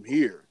go from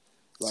here?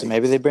 So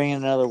maybe they bring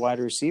in another wide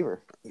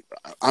receiver.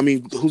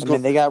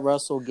 They got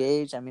Russell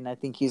Gage. I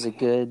think he's a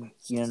good,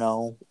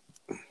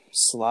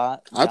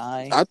 slot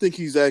guy. I think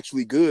he's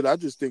actually good. I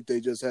just think they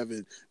just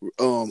haven't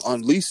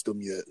unleashed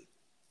him yet.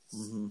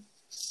 Mm-hmm.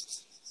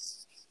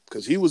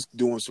 Because he was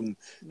doing some.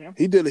 Yeah.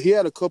 He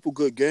had a couple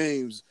good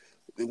games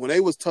when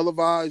they was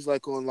televised,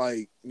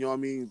 on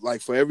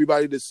for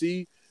everybody to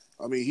see.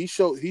 He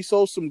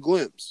showed some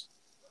glimpse.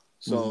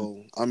 So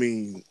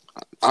mm-hmm.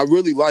 I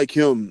really like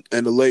him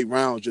in the late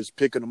rounds, just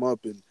picking him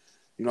up and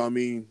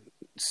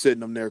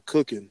sitting him there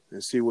cooking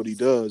and see what he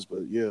does.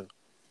 But yeah,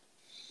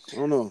 I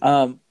don't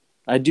know.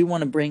 I do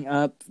want to bring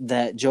up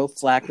that Joe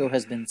Flacco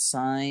has been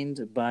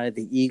signed by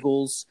the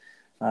Eagles.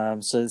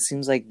 So it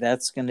seems like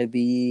that's going to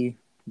be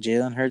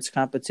Jalen Hurts'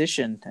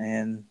 competition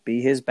and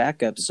be his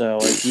backup. So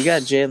if you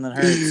got Jalen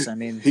Hurts,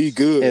 he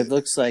good. It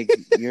looks like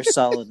you're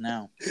solid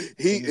now.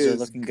 Things are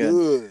looking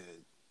good.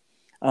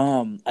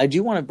 I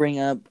do want to bring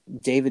up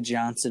David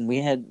Johnson.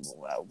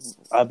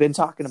 I've been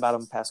talking about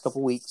him the past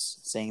couple weeks,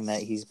 saying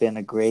that he's been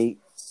a great,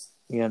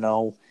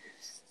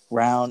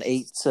 round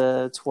 8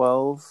 to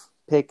 12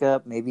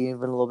 pickup, maybe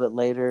even a little bit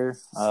later.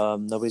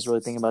 Nobody's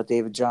really thinking about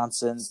David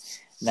Johnson.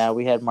 Now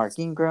we had Mark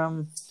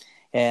Ingram,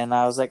 and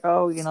I was like,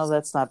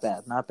 that's not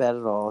bad. Not bad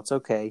at all. It's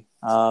okay.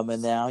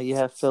 And now you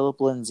have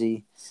Philip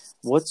Lindsay.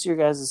 What's your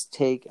guys'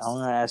 take? I'm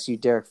going to ask you,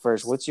 Derek,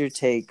 first. What's your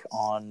take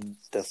on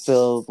the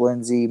Philip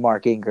Lindsay,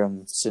 Mark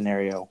Ingram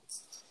scenario?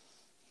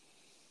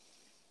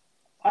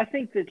 I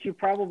think that you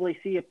probably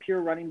see a pure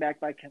running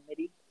back by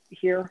committee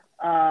here.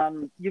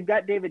 You've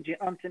got David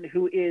Johnson,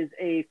 who is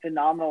a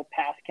phenomenal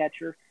pass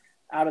catcher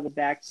out of the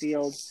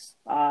backfield.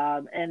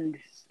 And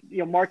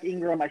Mark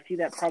Ingram, I see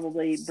that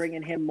probably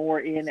bringing him more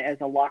in as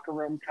a locker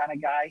room kind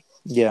of guy.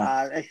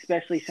 Yeah.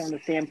 Especially from the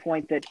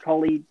standpoint that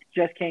Coley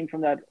just came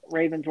from that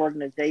Ravens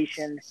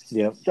organization.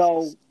 Yep.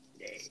 So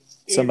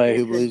somebody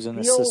who it's a believes in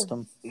the deal-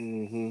 system.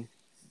 Mm-hmm.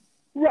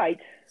 Right.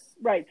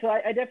 So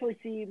I definitely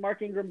see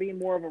Mark Ingram being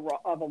more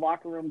of a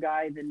locker room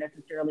guy than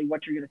necessarily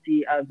what you're going to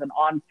see as an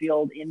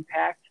on-field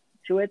impact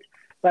to it.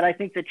 But I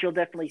think that you'll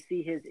definitely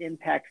see his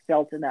impact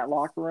felt in that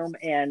locker room.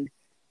 And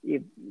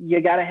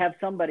you got to have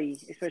somebody,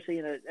 especially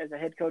as a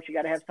head coach, you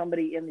got to have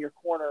somebody in your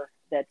corner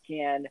that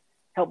can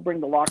help bring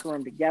the locker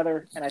room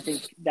together. And I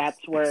think that's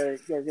where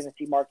you're going to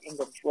see Mark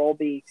Ingram's role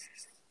be.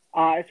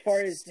 As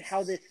far as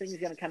how this thing is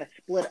going to kind of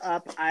split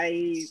up,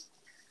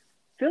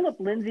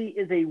 Philip Lindsay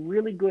is a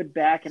really good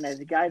back, and as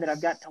a guy that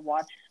I've got to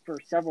watch for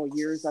several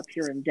years up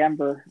here in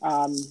Denver,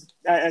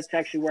 that's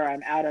actually where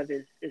I'm out of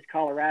is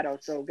Colorado.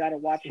 So got to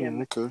watch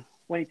him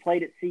when he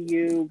played at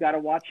CU, got to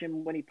watch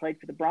him when he played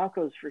for the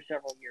Broncos for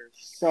several years.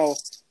 So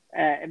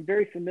I'm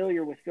very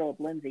familiar with Philip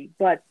Lindsay.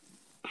 But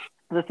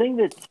the thing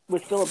that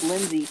with Philip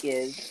Lindsay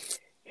is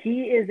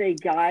he is a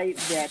guy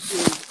that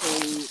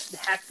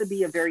has to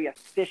be a very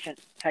efficient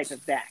type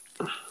of back.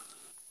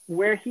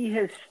 Where he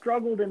has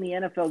struggled in the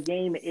NFL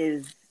game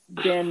is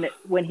been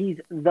when he's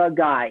the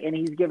guy and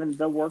he's given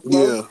the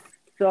workload. Yeah.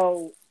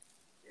 So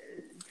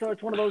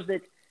it's one of those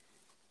that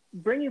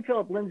bringing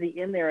Philip Lindsay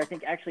in there, I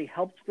think, actually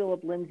helps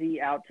Philip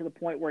Lindsay out to the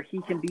point where he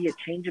can be a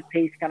change of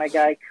pace kind of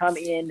guy, come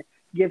in,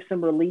 give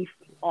some relief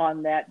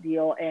on that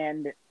deal,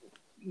 and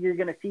you're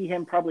going to see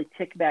him probably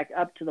tick back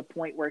up to the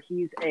point where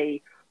he's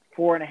a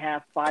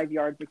 4.5, 5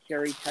 yards a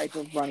carry type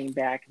of running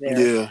back there.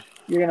 Yeah.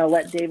 You're going to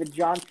let David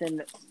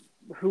Johnson,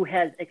 who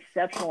has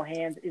exceptional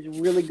hands, is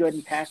really good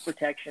in pass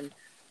protection,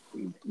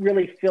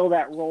 really fill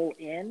that role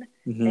in.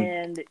 Mm-hmm.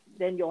 And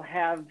then you'll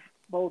have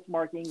both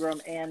Mark Ingram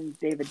and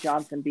David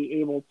Johnson be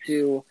able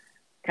to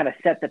kind of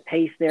set the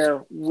pace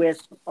there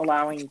with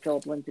allowing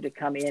Philip Lindsay to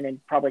come in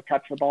and probably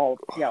touch the ball,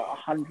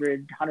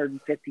 100,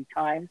 150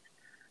 times.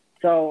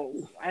 So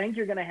I think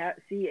you're going to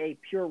see a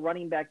pure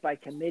running back by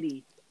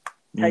committee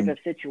type of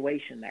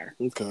situation there.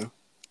 Okay.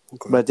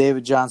 But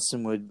David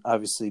Johnson would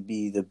obviously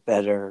be the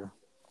better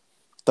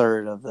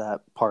third of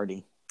that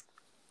party.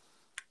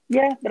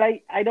 Yeah, but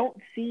I don't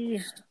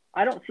see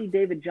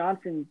David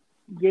Johnson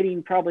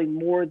getting probably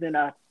more than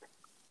at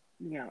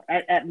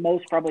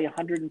most probably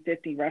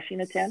 150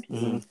 rushing attempts.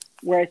 Mm-hmm.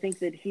 Where I think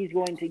that he's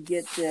going to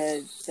get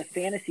the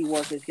fantasy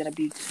work is going to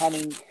be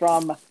coming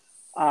from his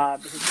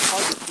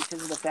targets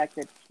because of the fact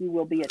that he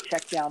will be a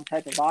check down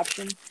type of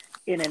option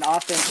in an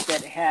offense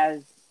that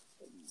has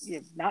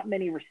not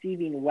many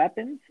receiving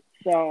weapons.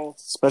 So,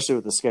 especially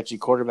with the sketchy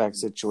quarterback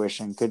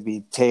situation, could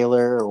be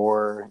Taylor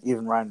or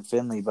even Ryan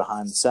Finley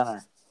behind the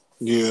center.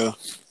 Yeah.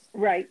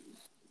 Right.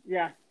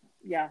 Yeah.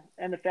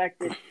 And the fact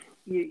that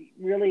you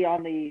really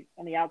on the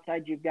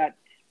outside you're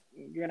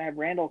going to have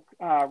Randall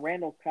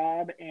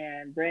Cobb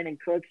and Brandon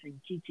Cooks and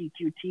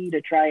TTQT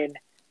to try and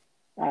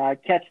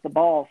catch the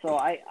ball. So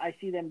I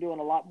see them doing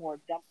a lot more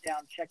dump down,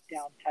 check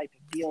down type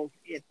of deals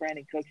if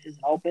Brandon Cooks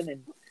isn't open,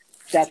 and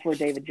that's where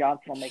David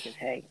Johnson will make his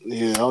hay.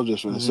 Yeah, I was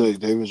just going to say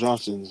David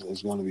Johnson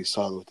is going to be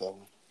solid with that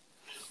one.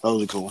 That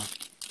was a cool one.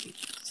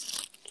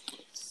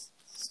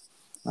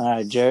 All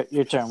right, Jarrett,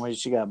 your turn.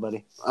 What you got,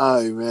 buddy?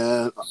 All right,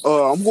 man.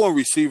 I'm going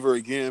receiver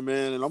again,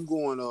 man, and I'm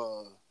going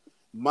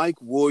Mike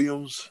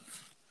Williams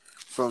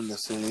from the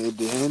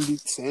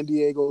San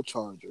Diego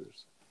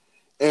Chargers.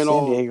 And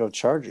San Diego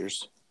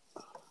Chargers.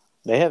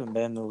 They haven't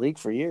been in the league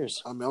for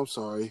years. I mean, I'm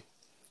sorry.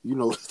 You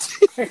know.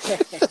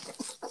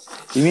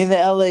 You mean the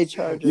LA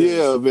Chargers?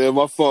 Yeah, man.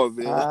 My fault,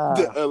 man.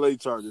 The LA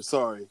Chargers.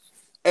 Sorry.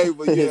 Hey,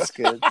 but yeah. It's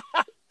good.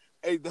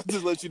 Hey, that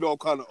just lets you know I'm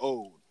kind of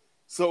old.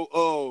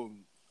 So,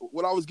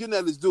 what I was getting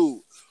at is,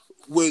 dude,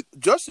 with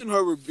Justin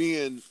Herbert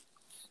being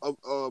a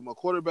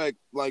quarterback,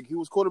 like he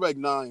was quarterback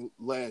 9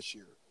 last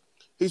year,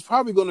 he's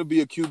probably going to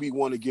be a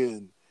QB1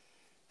 again.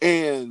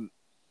 And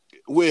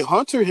with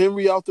Hunter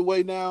Henry out the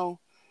way now,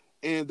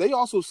 and they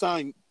also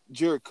signed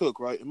Jared Cook,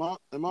 right? Am I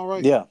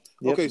right? Yeah.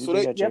 Yep,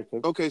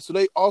 okay, so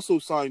they also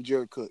signed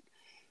Jared Cook.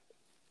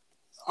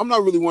 I'm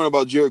not really worried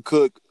about Jared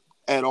Cook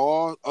at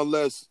all,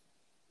 unless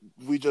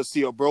we just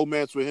see a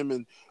bromance with him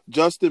and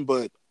Justin.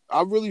 But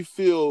I really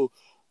feel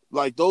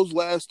like those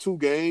last 2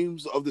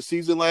 games of the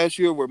season last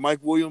year, where Mike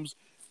Williams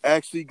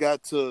actually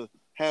got to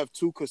have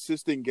 2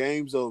 consistent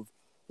games of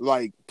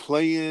like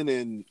playing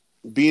and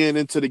being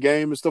into the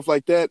game and stuff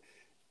like that.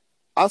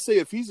 I say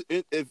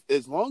if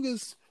as long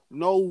as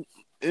no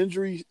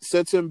injury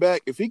sets him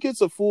back, if he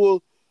gets a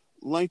full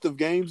length of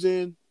games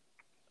in,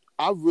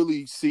 I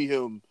really see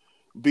him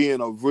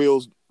being a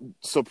real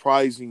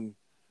surprising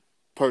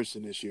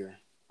person this year.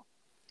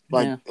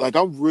 Like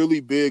I'm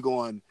really big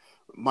on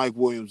Mike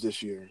Williams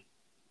this year.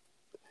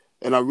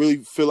 And I really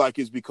feel like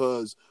it's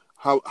because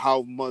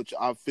how much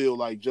I feel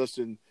like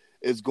Justin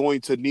is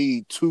going to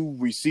need 2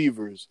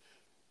 receivers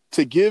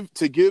to give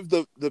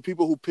the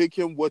people who pick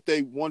him what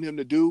they want him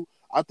to do.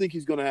 I think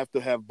he's going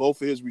to have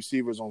both of his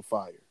receivers on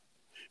fire,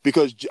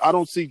 because I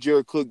don't see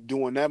Jared Cook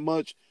doing that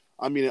much.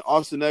 I mean,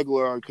 Austin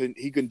Eckler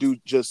can do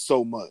just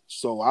so much.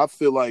 So I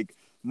feel like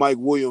Mike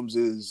Williams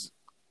is.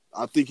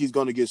 I think he's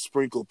going to get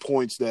sprinkled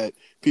points that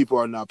people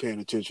are not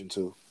paying attention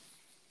to.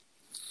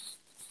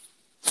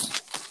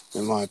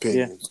 In my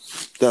opinion,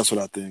 that's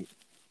what I think.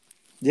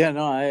 Yeah,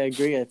 no, I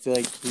agree. I feel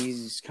like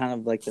he's kind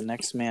of like the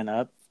next man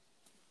up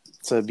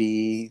to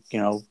be,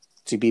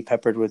 to be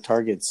peppered with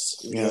targets,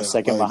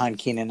 second behind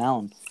Keenan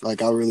Allen.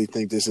 Like, I really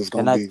think this is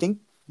going to be. And I think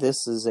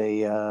this is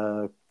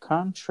a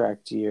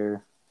contract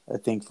year, I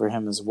think, for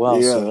him as well.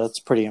 Yeah. So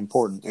that's pretty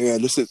important. Yeah,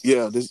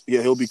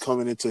 he'll be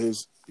coming into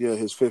his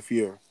 5th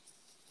year.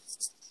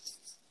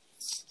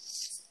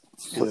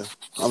 Yeah,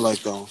 I like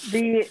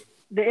that.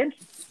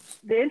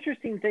 The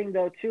interesting thing,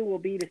 though, too, will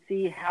be to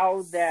see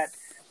how that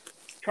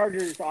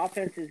Chargers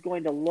offense is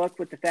going to look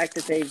with the fact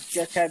that they've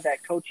just had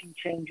that coaching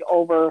change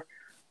over.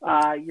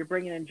 You're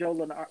bringing in Joe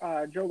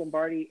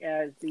Lombardi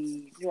as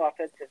the new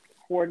offensive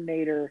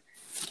coordinator,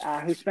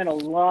 who spent a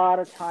lot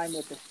of time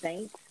with the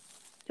Saints.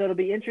 So it'll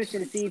be interesting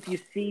to see if you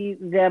see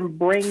them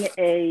bring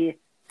a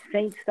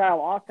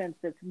Saints-style offense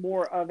that's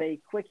more of a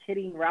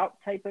quick-hitting route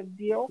type of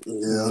deal,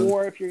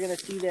 or if you're going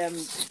to see them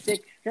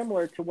stick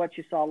similar to what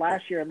you saw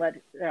last year and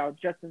let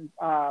Justin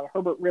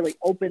Herbert really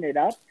open it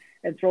up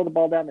and throw the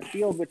ball down the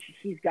field, which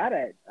he's got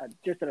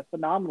just a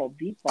phenomenal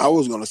deep ball. I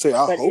was going to say,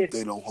 I hope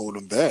they don't hold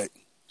him back.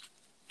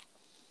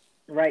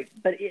 Right,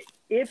 but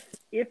if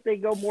they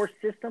go more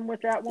system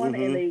with that one,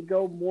 and they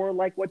go more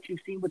like what you've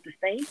seen with the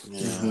Saints,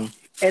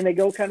 and they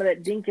go kind of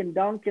that dink and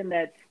dunk and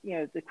that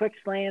the quick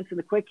slants and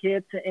the quick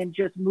hits and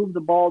just move the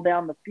ball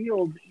down the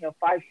field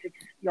 5-6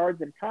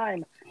 yards at a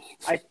time,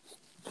 I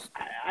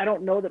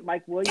don't know that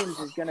Mike Williams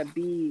is going to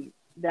be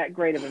that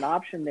great of an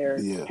option there,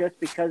 just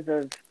because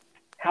of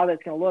how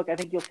that's going to look. I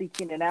think you'll see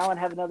Keenan Allen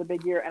have another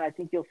big year, and I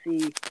think you'll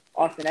see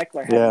Austin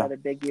Eckler have another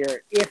big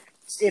year if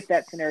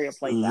that scenario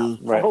plays out.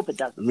 Right. I hope it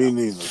doesn't. Me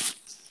neither.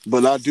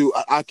 But I do.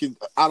 I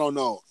don't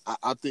know.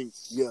 I think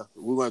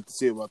we're going to have to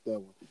see about that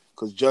one.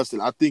 Because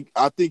Justin, I think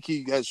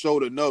he has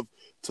showed enough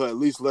to at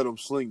least let him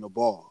sling the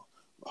ball.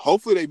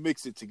 Hopefully they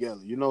mix it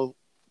together.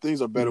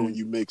 Things are better when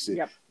you mix it.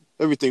 Yep.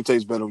 Everything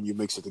tastes better when you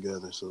mix it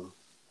together. So.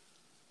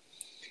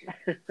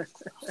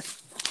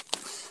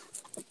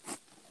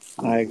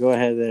 All right, go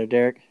ahead there,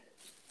 Derek.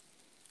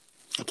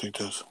 I think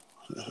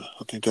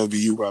that'll be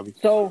you, Robbie.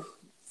 So.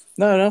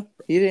 No,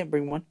 he didn't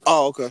bring one.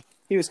 Oh, okay.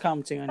 He was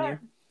commenting on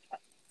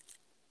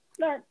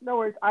you. No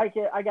worries.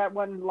 I got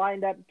one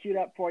lined up, queued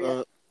up for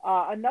you.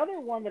 Another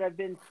one that I've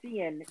been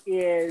seeing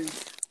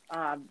is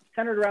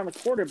centered around the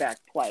quarterback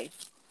play,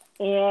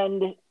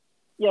 and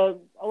a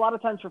lot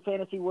of times for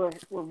fantasy, we're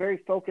very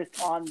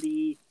focused on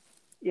the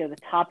the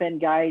top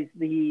end guys,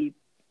 the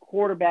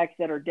quarterbacks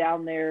that are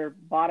down there,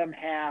 bottom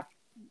half,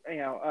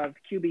 of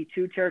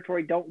QB2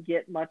 territory don't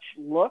get much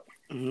look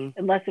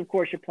unless, of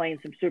course, you're playing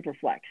some super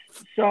flex.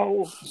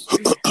 So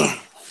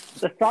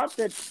the thought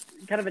that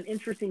kind of an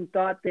interesting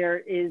thought there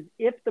is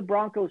if the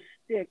Broncos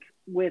stick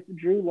with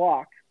Drew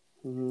Lock,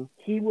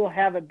 he will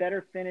have a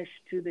better finish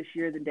to this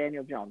year than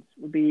Daniel Jones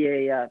would be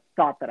a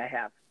thought that I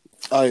have.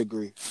 I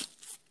agree.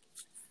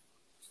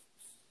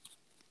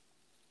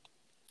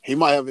 He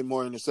might have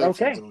more interceptions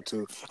than him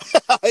too.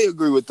 I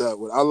agree with that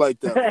one. I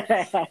like that one.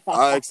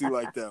 I actually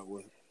like that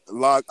one.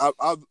 I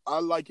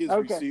like his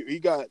receiver.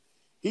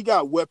 He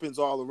got weapons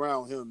all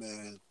around him,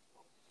 man.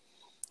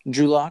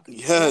 Drew Lock?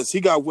 Yes,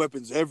 he got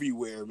weapons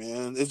everywhere,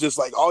 man. It's just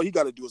like all he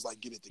got to do is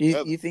get it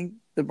together. You think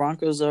the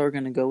Broncos are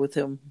going to go with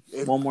him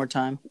one more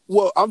time?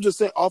 Well, I'm just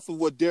saying off of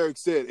what Derek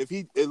said.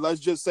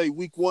 Let's just say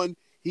week 1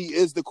 he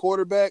is the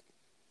quarterback.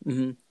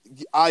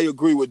 I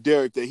agree with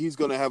Derek that he's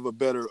going to have a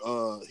better.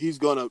 He's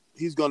going to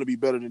be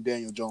better than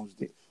Daniel Jones.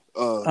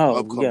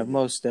 Yeah,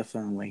 most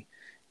definitely.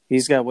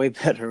 He's got way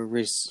better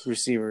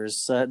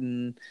receivers.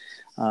 Sutton,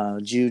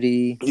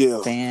 Judy,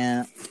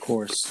 Fant, of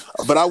course.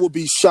 But I would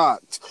be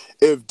shocked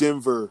if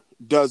Denver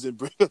doesn't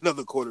bring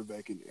another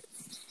quarterback in there.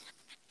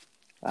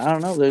 I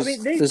don't know.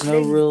 There's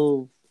no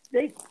real.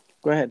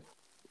 Go ahead.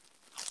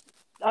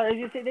 I was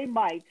going to say they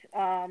might.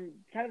 Kind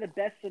of the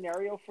best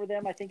scenario for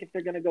them, I think, if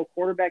they're going to go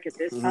quarterback at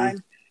this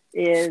time,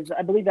 is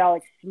I believe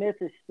Alex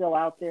Smith is still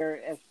out there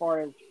as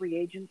far as free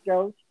agents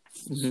goes.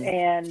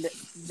 And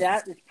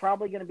that is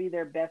probably going to be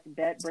their best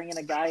bet, bringing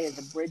a guy as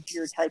a bridge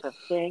year type of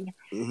thing.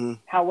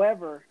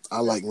 However,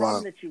 the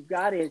problem that you've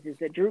got is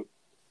that Drew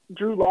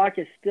Lock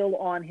is still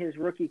on his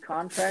rookie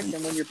contract,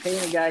 and when you're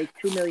paying a guy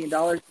 $2 million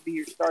to be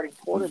your starting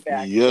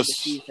quarterback for the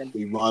season,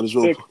 you might as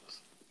well.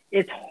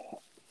 It's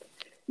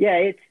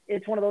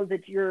one of those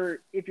that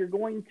if you're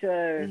going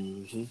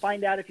to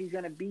find out if he's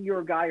going to be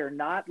your guy or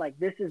not,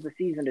 this is the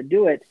season to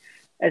do it.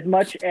 As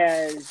much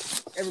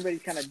as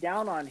everybody's kind of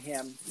down on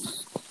him,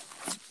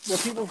 what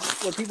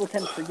people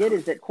tend to forget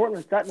is that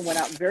Cortland Sutton went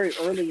out very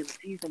early in the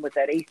season with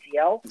that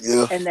ACL,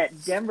 and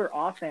that Denver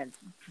offense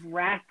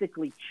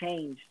drastically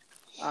changed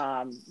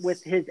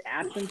with his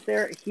absence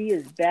there. He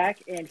is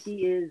back, and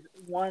he is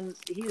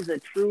a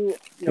true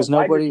because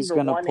nobody's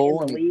going to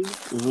pull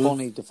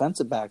any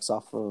defensive backs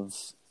off of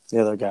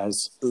the other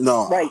guys.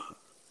 No, right,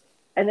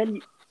 and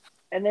then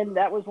And then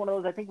that was one of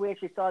those. I think we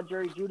actually saw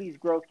Jerry Judy's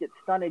growth get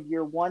stunted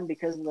year one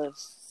because of the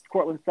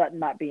Cortland Sutton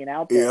not being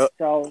out there. Yeah.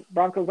 So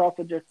Broncos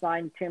also just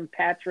signed Tim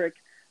Patrick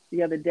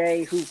the other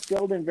day, who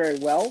filled in very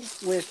well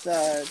with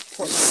Cortland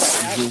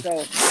Sutton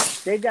out.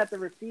 So they've got the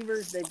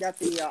receivers, they've got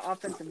the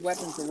offensive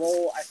weapons to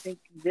roll. I think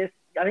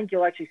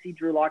you'll actually see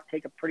Drew Lock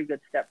take a pretty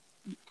good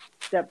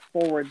step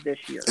forward this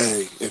year.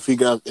 Hey,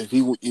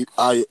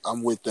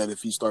 I'm with that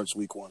if he starts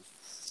week 1.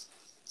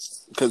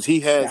 Because he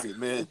has it,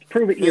 man.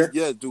 Prove it here.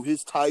 Yeah, dude,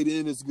 his tight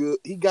end is good.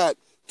 He got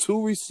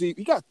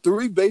he got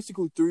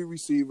basically three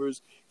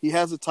receivers. He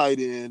has a tight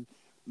end.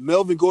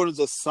 Melvin Gordon's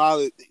a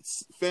solid,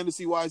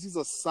 fantasy-wise, he's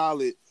a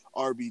solid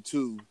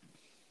RB2.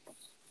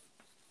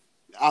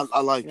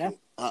 I like it.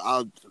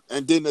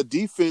 And then the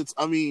defense,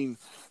 I mean,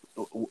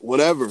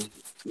 whatever.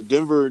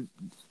 Denver,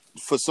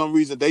 for some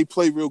reason, they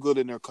play real good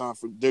in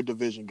their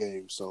division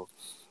games. So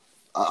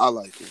I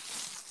like it.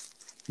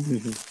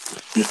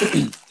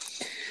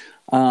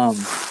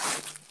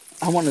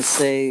 I want to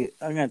say,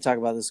 I'm going to talk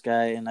about this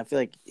guy, and I feel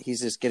like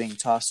he's just getting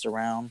tossed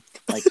around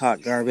like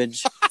hot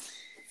garbage,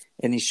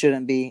 and he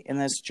shouldn't be, and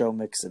that's Joe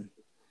Mixon.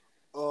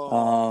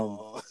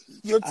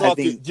 You're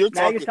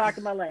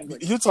talking my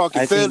language. You're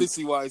talking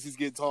fantasy-wise, he's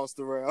getting tossed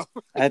around.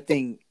 I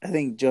think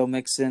Joe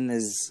Mixon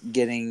is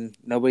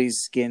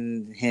nobody's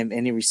getting him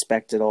any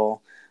respect at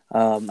all.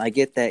 I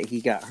get that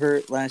he got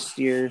hurt last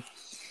year,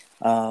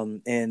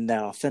 and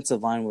the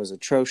offensive line was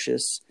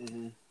atrocious.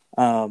 Mm-hmm.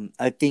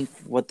 I think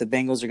what the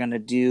Bengals are going to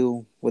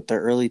do with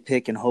their early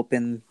pick and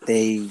hoping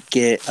they're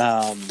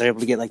able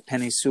to get like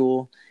Penny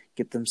Sewell,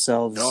 get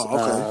themselves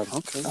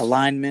a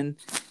lineman,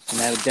 and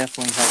that would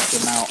definitely help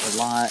them out a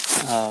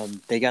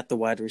lot. They got the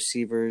wide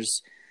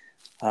receivers.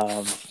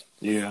 I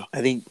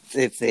think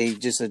if they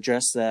just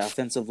address the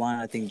offensive line,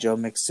 I think Joe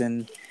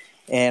Mixon,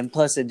 and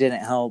plus it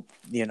didn't help,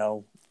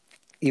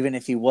 even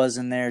if he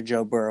wasn't there,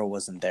 Joe Burrow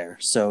wasn't there.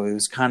 So it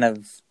was kind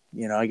of,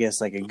 I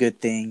guess like a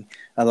good thing.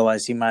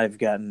 Otherwise, he might have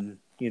gotten,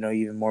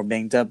 even more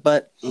banged up.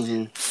 But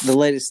the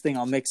latest thing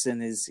on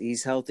Mixon is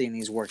he's healthy and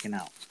he's working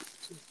out.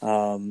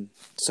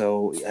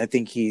 So I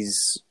think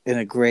he's in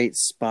a great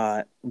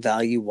spot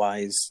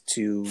value-wise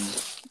to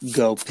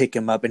go pick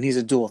him up. And he's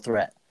a dual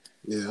threat.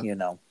 Yeah. Okay.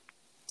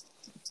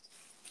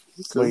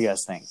 What do you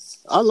guys think?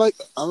 I like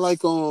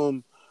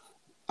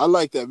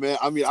that, man.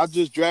 I mean, I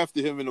just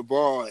drafted him in the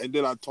bar and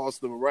then I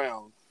tossed him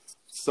around.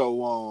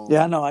 So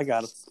yeah, I know I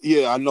got him.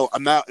 Yeah, I know.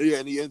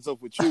 And he ends up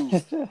with you.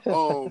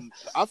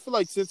 I feel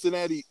like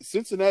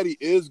Cincinnati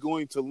is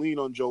going to lean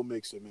on Joe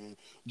Mixon, man.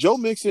 Joe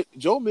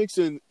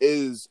Mixon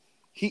is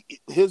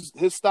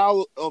his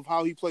style of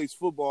how he plays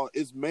football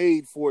is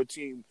made for a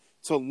team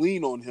to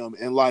lean on him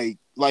and like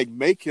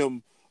make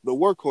him the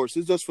workhorse.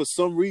 It's just for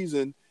some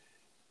reason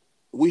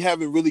we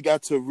haven't really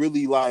got to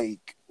really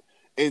like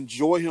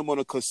enjoy him on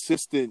a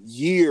consistent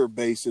year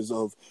basis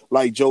of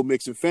like Joe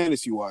Mixon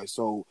fantasy wise.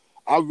 So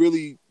I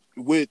really,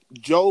 with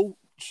Joe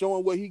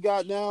showing what he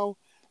got now,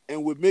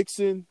 and with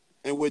Mixon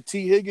and with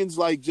T. Higgins,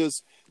 like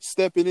just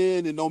stepping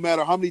in, and no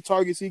matter how many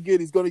targets he get,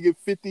 he's going to get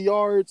 50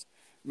 yards.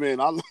 Man,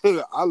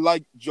 I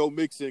like Joe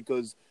Mixon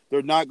because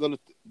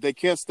they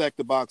can't stack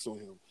the box on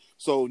him.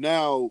 So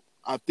now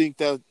I think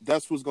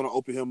that's what's going to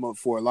open him up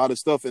for a lot of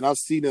stuff, and I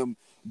see them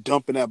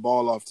dumping that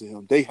ball off to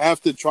him. They have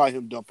to try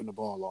him dumping the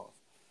ball off.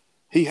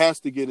 He has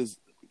to get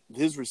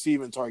his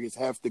receiving targets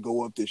have to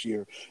go up this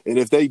year. And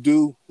if they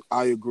do,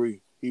 I agree.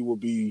 He will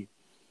be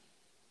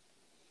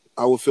 –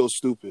 I would feel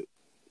stupid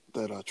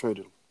that I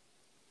traded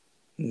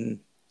him.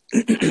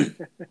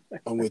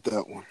 I'm with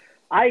that one.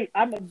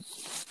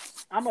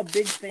 I'm a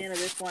big fan of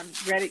this one.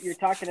 Granted, you're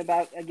talking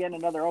about, again,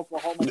 another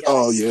Oklahoma guy.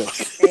 Oh, yeah.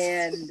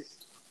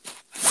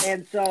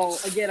 And so,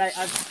 again,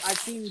 I've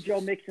seen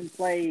Joe Mixon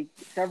play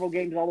several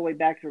games all the way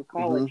back through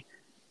college.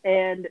 Mm-hmm.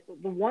 And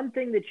the one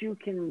thing that you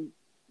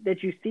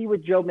see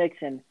with Joe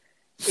Mixon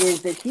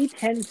is that he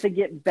tends to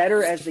get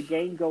better as the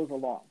game goes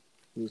along.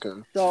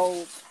 Okay.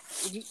 So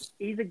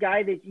he's a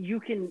guy that you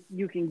can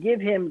give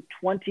him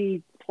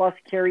 20 plus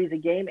carries a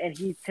game, and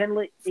he's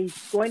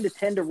going to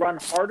tend to run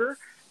harder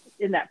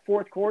in that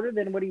fourth quarter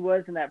than what he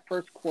was in that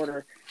first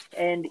quarter.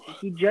 And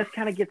he just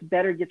kind of gets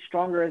better, gets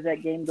stronger as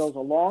that game goes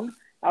along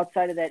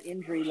outside of that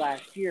injury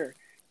last year.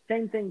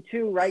 Same thing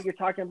too, right? You're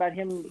talking about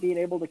him being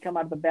able to come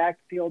out of the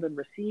backfield and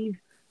receive.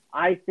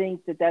 I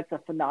think that that's a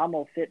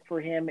phenomenal fit for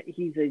him.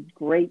 He's a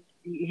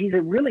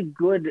really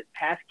good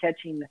pass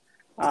catching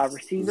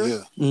receiver. Yeah.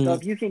 Mm-hmm. So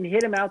if you can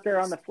hit him out there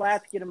on the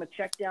flats, get him a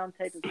check down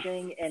type of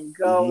thing and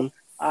go,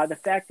 the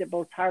fact that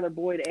both Tyler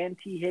Boyd and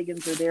T.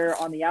 Higgins are there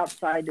on the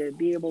outside to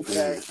be able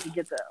to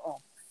get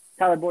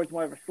Tyler Boyd's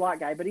more of a slot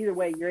guy, but either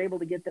way, you're able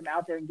to get them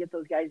out there and get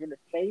those guys into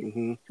space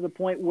to the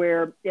point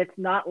where it's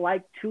not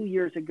like 2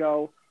 years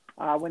ago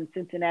when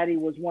Cincinnati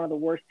was one of the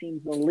worst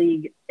teams in the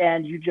league,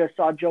 and you just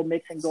saw Joe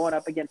Mixon going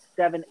up against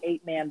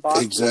 7-8 man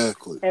boxes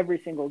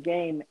every single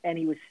game, and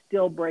he was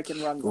still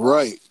breaking runs.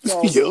 Right.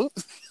 So,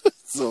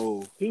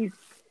 so he's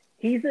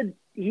a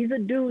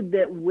dude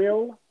that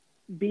will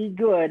be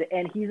good,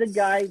 and he's a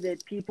guy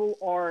that people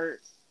are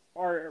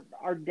are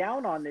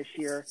down on this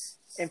year.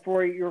 And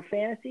for your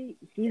fantasy,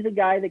 he's a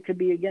guy that could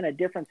be, again, a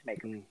difference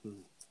maker. Mm-hmm.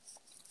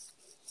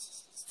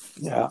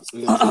 Yeah.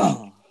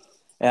 Yeah.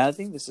 And I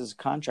think this is a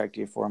contract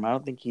year for him. I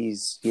don't think he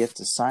has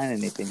to sign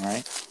anything,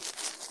 right?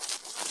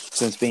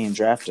 Since being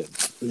drafted.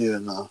 Yeah,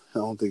 no, I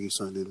don't think he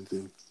signed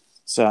anything.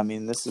 So I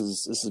mean, this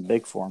is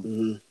big for him.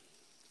 Mm-hmm.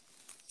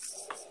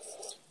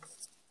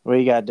 What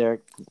you got,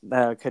 Derek?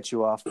 That'll cut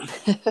you off.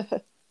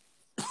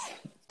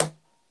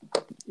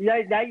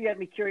 Yeah, now you got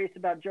me curious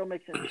about Joe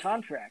Mixon's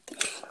contract.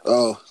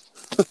 Oh.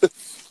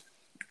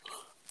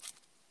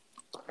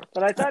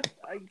 But I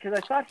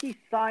thought he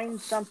signed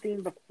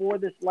something before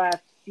this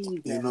last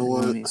season. You know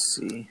what? Let me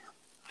see.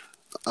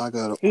 I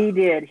got it. He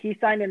did. He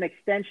signed an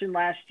extension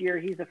last year.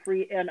 He's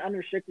an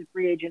unrestricted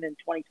free agent in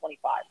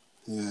 2025.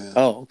 Yeah.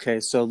 Oh, okay.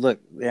 So look,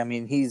 I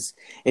mean,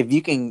 if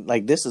you can,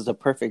 like, this is a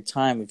perfect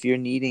time if you're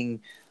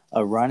needing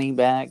a running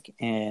back,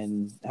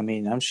 and I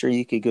mean, I'm sure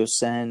you could go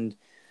send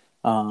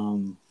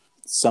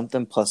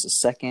something plus a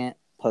second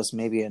plus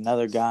maybe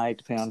another guy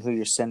depending on who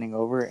you're sending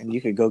over, and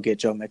you could go get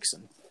Joe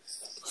Mixon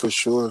For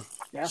sure.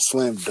 Yeah.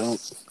 Slam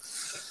dunk.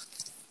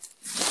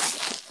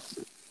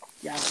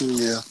 Yeah.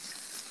 Yeah.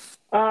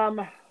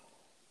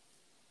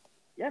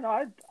 Yeah,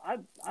 no,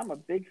 I'm a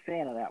big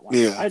fan of that one.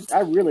 Yeah. I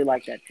really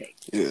like that take.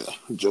 Yeah.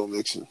 Joe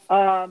Mixon.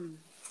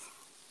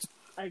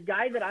 A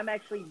guy that I'm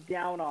actually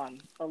down on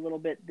a little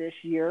bit this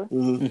year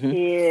Mm-hmm.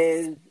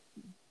 is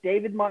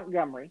David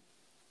Montgomery.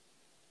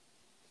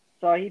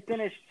 So he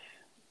finished,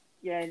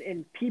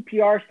 in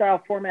PPR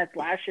style formats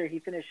last year. He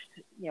finished,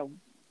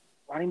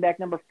 running back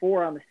number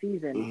 4 on the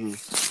season,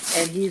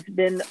 and he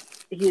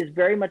has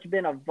very much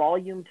been a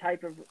volume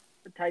type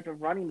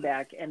of running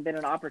back and been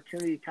an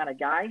opportunity kind of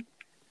guy.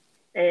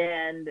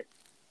 And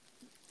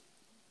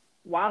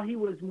while he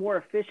was more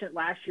efficient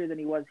last year than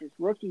he was his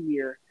rookie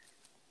year,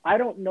 I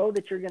don't know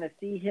that you're going to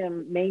see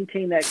him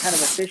maintain that kind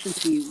of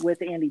efficiency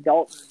with Andy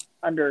Dalton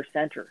under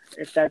center,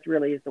 if that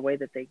really is the way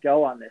that they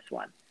go on this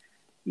one.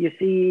 You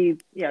see,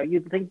 you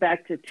think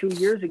back to 2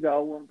 years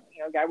ago when,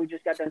 a guy we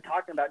just got done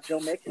talking about, Joe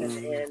Mixon,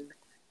 in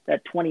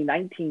that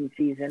 2019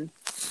 season,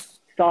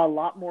 saw a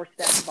lot more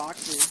stacked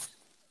boxes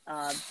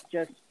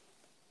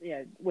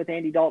with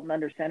Andy Dalton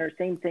under center.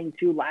 Same thing,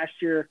 too, last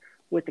year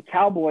with the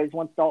Cowboys.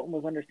 Once Dalton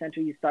was under center,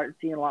 you started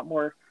seeing a lot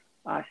more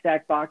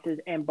stacked boxes,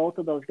 and both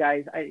of those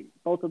guys,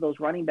 both of those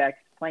running backs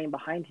playing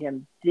behind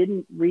him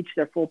didn't reach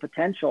their full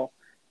potential,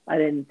 I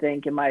didn't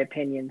think, in my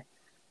opinion.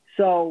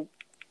 So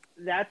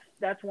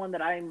that's one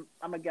that I'm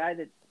a guy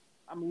that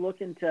I'm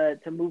looking to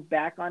move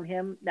back on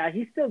him. Now,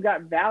 he's still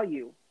got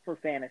value for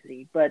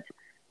fantasy, but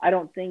I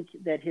don't think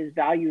that his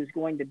value is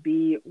going to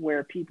be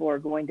where people are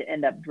going to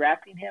end up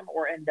drafting him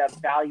or end up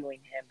valuing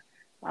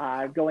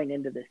him going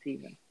into this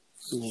season.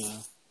 Yeah.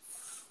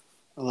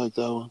 I like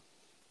that one.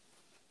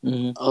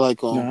 Mm-hmm. I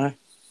like No,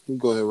 You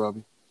go ahead,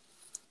 Robbie.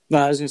 No,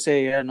 I was gonna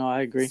say, yeah, no,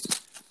 I agree.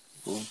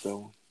 I like that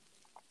one.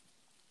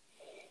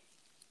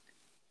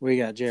 What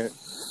you got, Jared?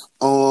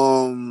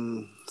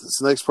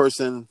 This next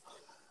person,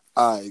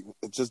 I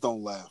just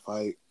don't laugh.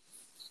 The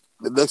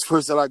next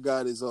person I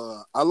got is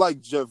I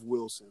like Jeff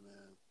Wilson,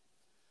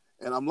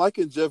 man, and I'm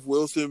liking Jeff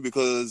Wilson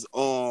because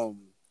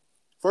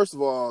first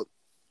of all,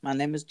 My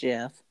name is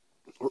Jeff.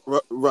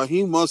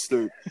 Raheem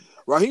Mostert.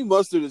 Raheem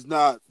Mostert is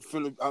not.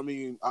 I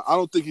mean, I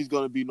don't think he's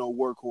going to be no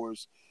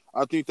workhorse.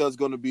 I think that's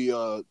going to be.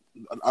 I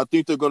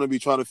think they're going to be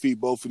trying to feed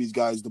both of these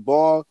guys the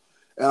ball,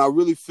 and I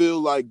really feel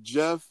like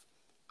Jeff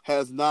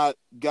has not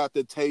got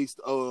the taste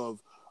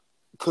of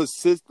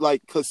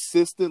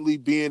consistently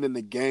being in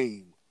the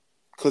game.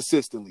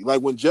 Consistently,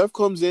 like when Jeff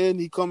comes in,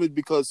 he comes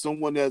because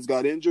someone has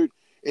got injured,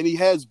 and he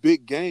has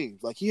big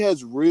games. Like he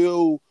has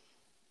real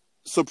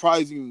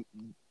surprising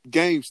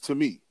games to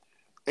me.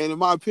 And in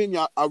my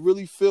opinion, I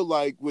really feel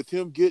like with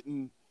him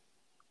getting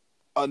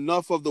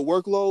enough of the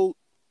workload,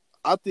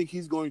 I think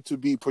he's going to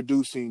be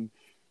producing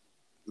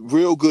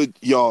real good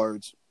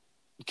yards,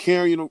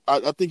 carrying.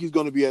 I think he's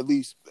going to be at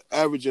least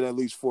averaging at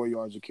least 4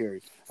 yards a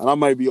carry. And I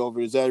might be over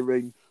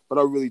exaggerating, but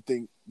I really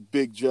think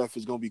Big Jeff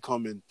is going to be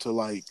coming to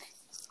like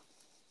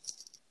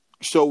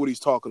show what he's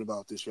talking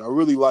about this year. I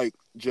really like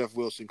Jeff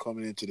Wilson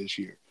coming into this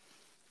year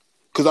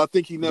because I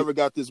think he never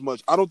got this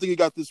much. I don't think he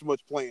got this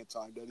much playing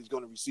time that he's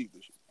going to receive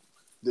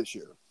this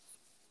year.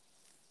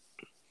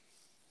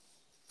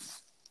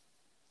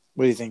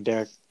 What do you think,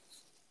 Derek?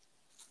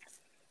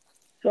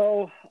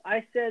 So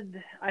I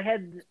said I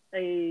had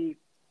the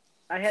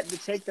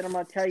take that I'm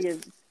going to tell you,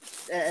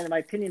 and my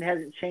opinion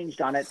hasn't changed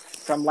on it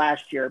from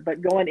last year. But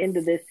going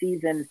into this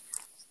season,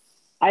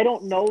 I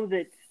don't know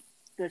that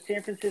the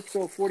San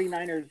Francisco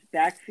 49ers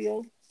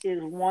backfield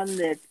is one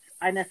that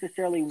I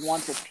necessarily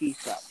want a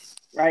piece of,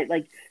 right?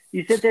 Like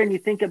you sit there and you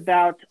think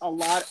about a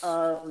lot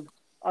of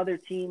other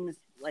teams,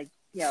 like,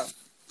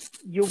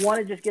 you want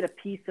to just get a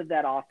piece of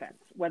that offense,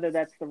 whether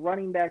that's the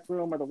running back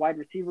room or the wide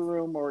receiver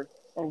room or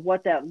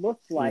what that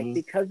looks like,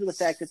 because of the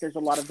fact that there's a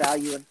lot of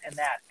value in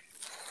that.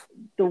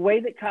 The way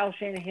that Kyle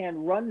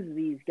Shanahan runs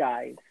these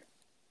guys,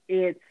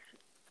 it's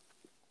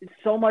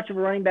so much of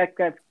a running back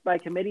by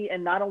committee,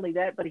 and not only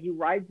that, but he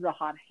rides the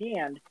hot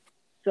hand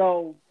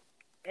So,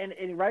 and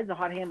he rides a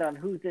hot hand on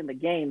who's in the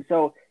game.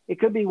 So it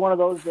could be one of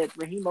those that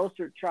Raheem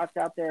Mostert trots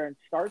out there and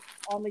starts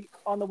on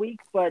the week,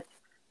 but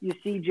you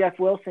see Jeff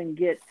Wilson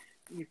get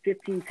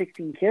 15,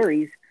 16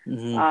 carries,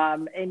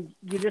 and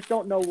you just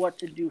don't know what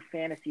to do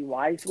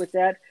fantasy-wise with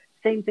that.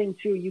 Same thing,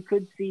 too. You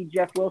could see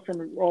Jeff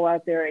Wilson roll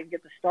out there and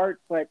get the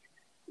start, but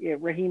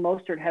Raheem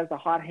Mostert has the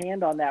hot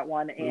hand on that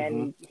one,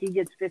 and he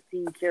gets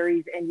 15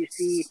 carries, and you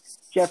see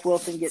Jeff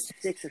Wilson get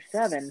 6 or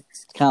 7.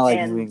 Kind of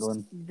like New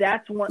England.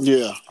 That's one.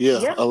 Yeah,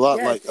 a lot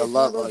like it's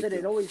one of those that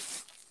it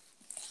always.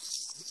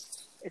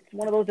 It's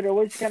one of those that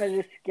always kind of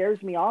just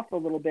scares me off a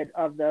little bit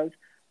of those.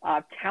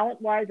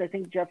 Talent-wise, I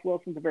think Jeff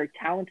Wilson's a very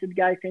talented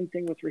guy. Same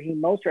thing with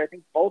Raheem Mostert. I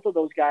think both of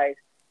those guys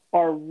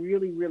are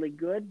really, really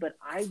good, but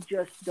I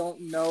just don't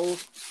know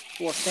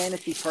for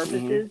fantasy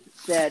purposes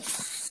that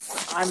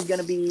I'm going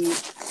to be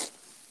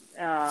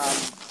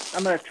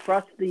I'm going to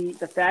trust the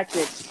fact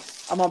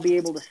that I'm going to be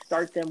able to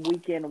start them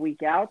week in,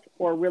 week out,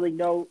 or really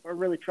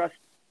trust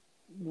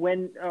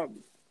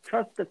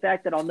trust the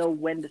fact that I'll know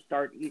when to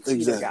start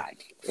either guy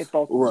if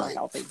both of them are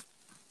healthy.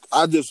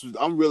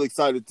 I'm really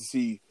excited to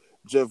see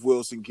Jeff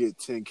Wilson get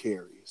 10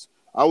 carries.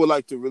 I would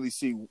like to really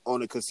see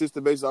on a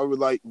consistent basis. I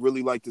would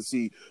really like to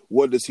see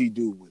what does he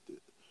do with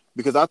it,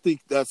 because I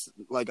think that's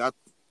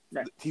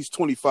he's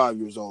 25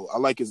 years old. I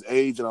like his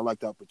age and I like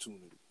the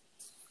opportunity.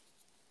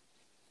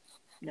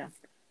 Yeah,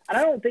 and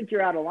I don't think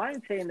you're out of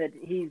line saying that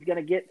he's going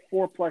to get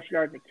 4+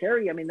 yards a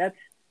carry. I mean, that's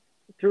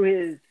through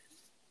his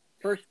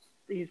first.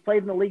 He's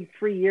played in the league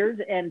 3 years,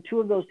 and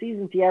 2 of those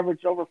seasons he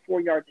averaged over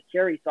 4 yards a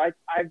carry. So I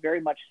very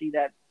much see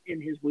that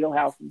in his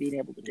wheelhouse and being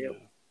able to do.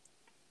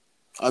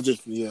 I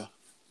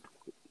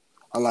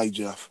like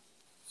Jeff.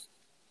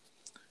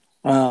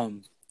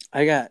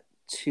 I got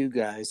 2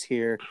 guys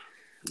here.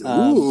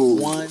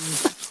 One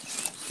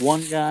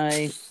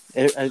guy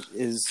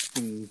is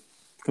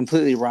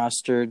completely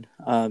rostered.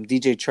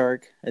 DJ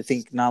Chark. I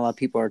think not a lot of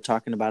people are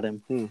talking about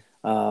him.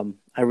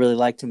 I really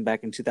liked him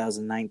back in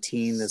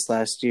 2019. This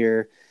last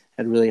year,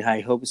 had really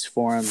high hopes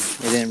for him.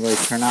 It didn't really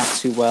turn out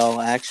too well.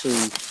 I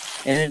actually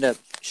ended up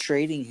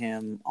trading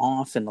him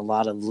off in a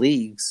lot of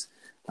leagues.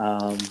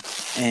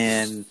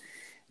 And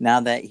now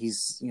that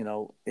he's,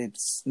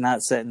 it's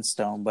not set in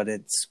stone, but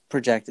it's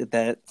projected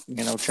that,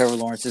 Trevor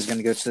Lawrence is going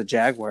to go to the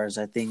Jaguars.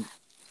 I think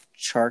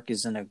Chark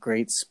is in a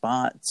great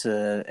spot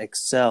to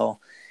excel.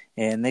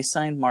 And they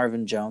signed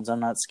Marvin Jones. I'm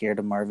not scared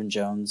of Marvin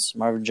Jones.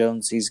 Marvin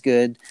Jones, he's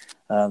good.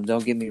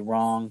 Don't get me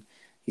wrong.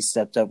 He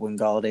stepped up when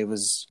Galladay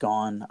was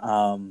gone.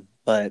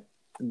 But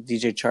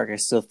DJ Chark, I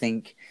still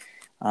think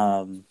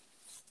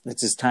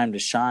it's his time to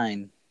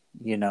shine,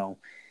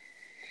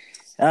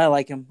 I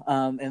like him.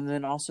 And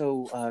then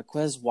also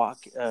Quez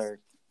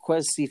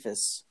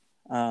Cephas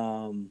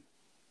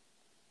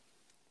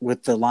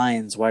with the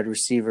Lions, wide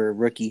receiver,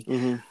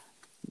 rookie.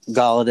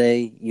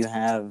 Galladay, you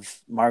have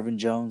Marvin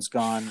Jones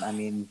gone. I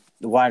mean,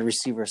 the wide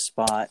receiver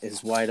spot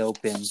is wide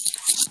open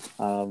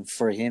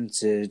for him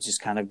to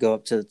just kind of go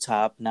up to the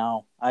top.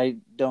 Now, I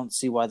don't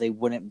see why they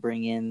wouldn't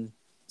bring in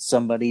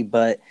somebody,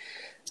 but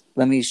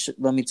let me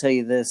tell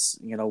you this.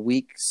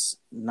 Weeks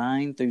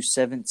 9 through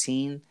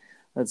 17.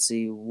 Let's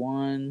see,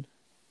 1,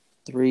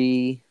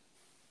 3,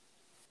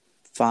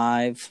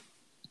 5,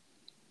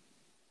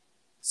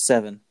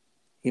 7.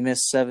 He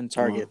missed 7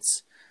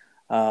 targets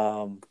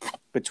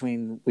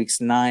between weeks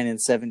 9 and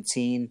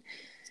 17.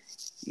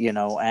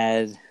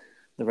 Add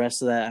the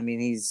rest of that. I mean,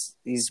 he's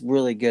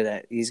really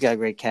good he's got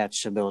great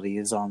catch ability,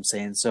 is all I'm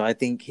saying. So I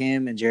think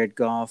him and Jared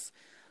Goff,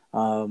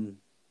 I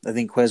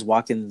think Quez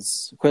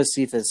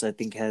Cephas, I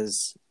think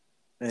has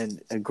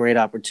a great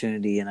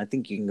opportunity, and I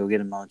think you can go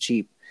get him on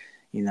cheap.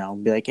 Be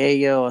like,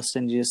 hey, I'll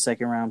send you a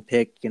 2nd-round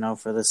pick,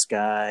 for this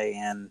guy.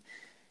 And,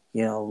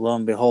 lo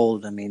and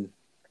behold, I mean,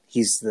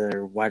 he's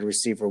the wide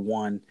receiver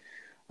 1.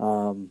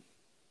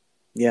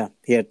 He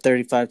had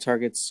 35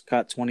 targets,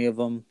 caught 20 of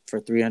them for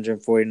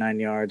 349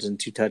 yards and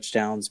 2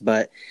 touchdowns.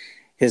 But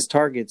his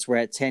targets were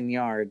at 10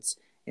 yards,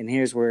 and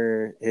here's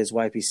where his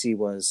YPC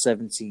was,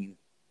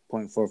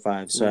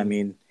 17.45. So, I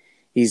mean,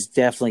 he's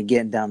definitely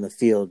getting down the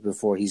field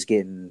before he's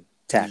getting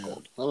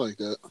tackled. Yeah, I like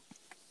that.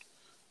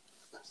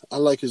 I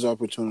like his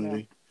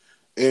opportunity,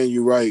 and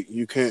you're right.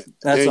 You can't.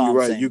 That's all I'm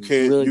right. saying. You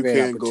can't. Really you great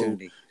can't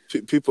opportunity.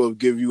 go.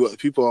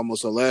 People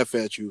almost laugh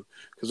at you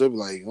because they'll be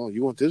like, "Oh,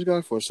 you want this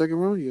guy for a 2nd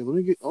round? Yeah, let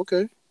me get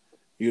okay."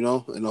 And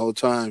the whole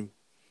time.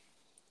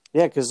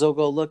 Yeah, because they'll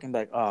go look and be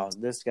like, "Oh,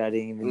 this guy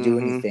didn't even do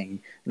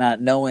anything,"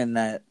 not knowing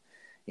that,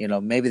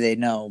 maybe they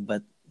know,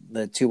 but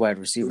the 2 wide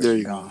receivers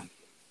are gone.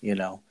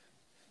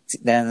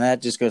 Then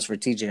that just goes for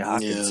T.J.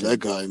 Hawkins. Yeah, that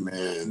guy,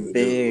 man,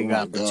 big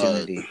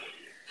opportunity. God.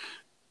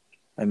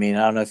 I mean,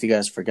 I don't know if you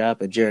guys forgot,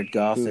 but Jared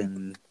Goff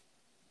and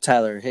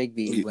Tyler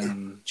Higbee,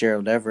 when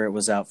Gerald Everett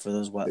was out for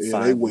those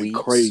 5 weeks,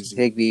 crazy.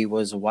 Higbee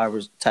was a wide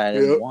tight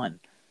end 1.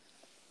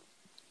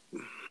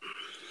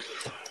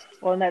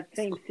 Well, in that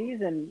same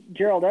season,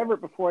 Gerald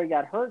Everett, before he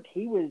got hurt,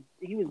 he was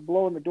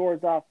blowing the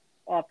doors off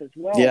as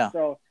well. Yeah.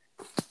 So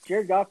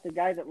Jared Goff's the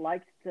guy that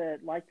likes to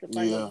find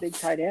those big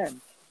tight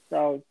ends.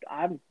 So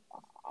I'm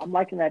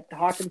liking that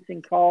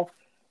Hawkinson call.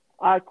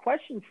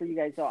 Question for you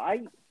guys though.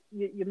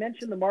 You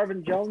mentioned the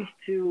Marvin Jones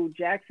to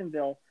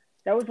Jacksonville.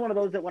 That was one of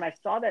those that when I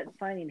saw that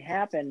signing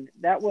happen,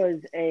 that was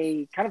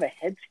a kind of a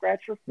head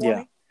scratcher for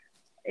me.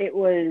 It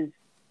was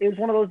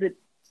one of those that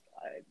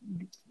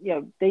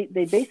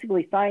they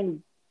basically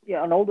signed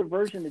an older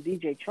version of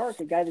DJ Chark,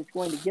 a guy that's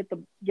going to get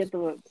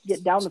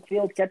down the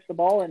field, catch the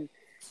ball, and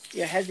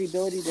has the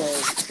ability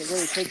to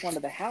really take one to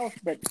the house.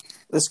 But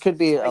this could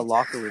be a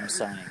locker room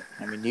signing.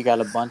 I mean, you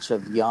got a bunch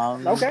of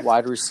young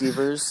wide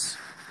receivers.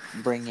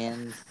 Bring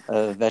in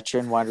a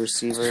veteran wide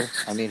receiver.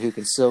 I mean, who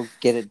can still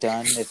get it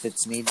done if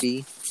it's need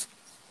be.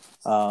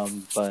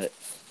 But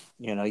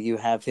you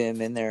have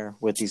him in there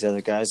with these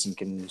other guys and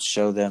can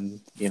show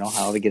them,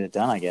 how to get it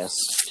done. I guess.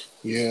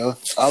 Yeah,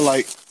 I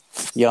like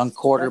young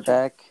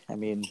quarterback. I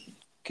mean,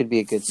 could be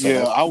a good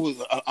setup.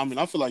 Yeah,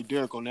 I feel like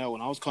Derek on that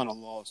one. I was kind of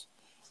lost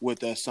with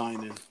that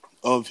signing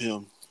of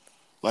him.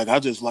 Like,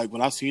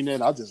 when I seen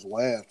that, I just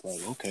laughed.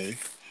 Like, okay,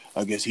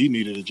 I guess he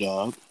needed a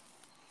job.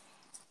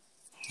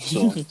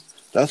 So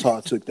that's how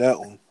I took that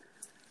one.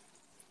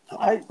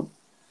 I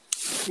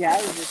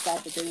just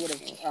thought that they would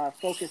have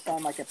focused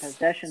on like a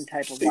possession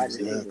type of wide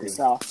receiver.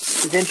 So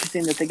it's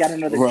interesting that they got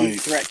another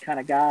deep threat kind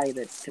of guy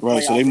to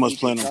play so they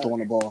must plan on throwing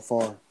the ball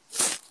far.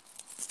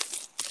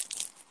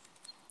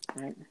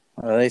 Right.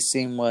 Well, they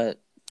seen what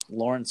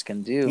Lawrence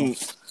can do.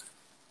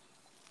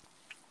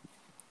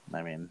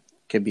 I mean,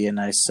 could be a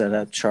nice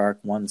setup. Chark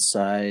one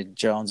side,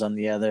 Jones on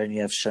the other, and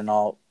you have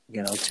Chenault,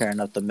 tearing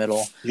up the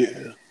middle.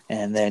 Yeah.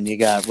 And then you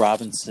got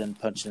Robinson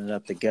punching it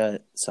up the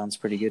gut. Sounds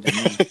pretty good to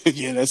me.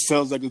 Yeah, that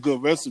sounds like a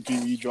good recipe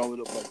when you draw it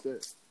up like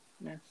that.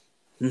 Yeah.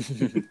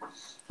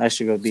 I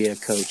should go be a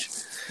coach.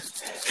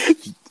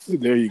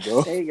 There you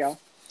go. There you go.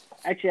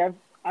 Actually,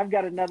 I've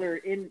got another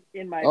in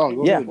my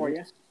opinion for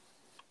you.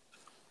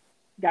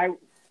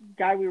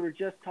 Guy we were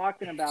just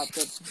talking about,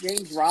 that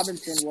James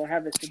Robinson will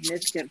have a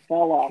significant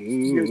fall off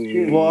year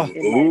two. Whoa.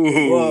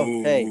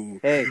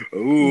 Hey.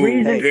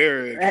 Reason,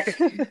 Derek.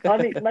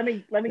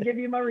 let me give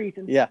you my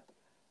reason. Yeah.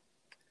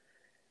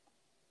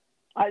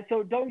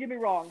 So don't get me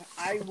wrong.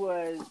 I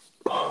was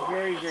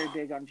very, very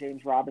big on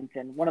James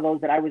Robinson. One of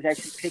those that I was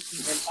actually picking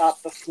him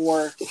up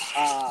before,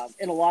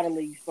 in a lot of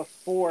leagues,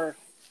 before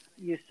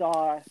you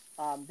saw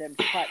them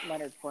cut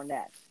Leonard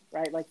Fournette,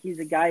 right? Like, he's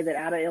a guy that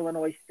out of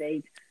Illinois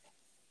State,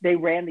 they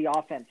ran the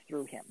offense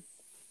through him.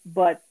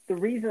 But the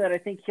reason that I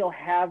think he'll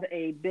have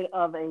a bit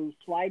of a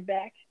slide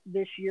back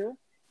this year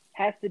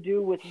has to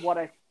do with what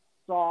I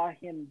saw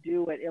him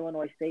do at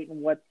Illinois State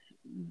and what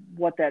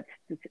the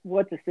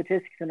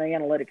statistics and the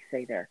analytics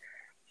say there.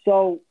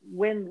 So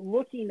when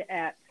looking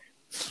at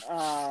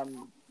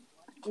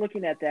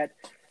that,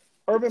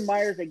 Urban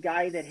Meyer's a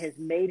guy that has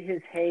made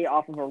his hay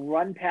off of a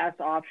run-pass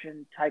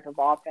option type of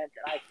offense,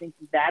 and I think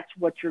that's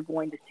what you're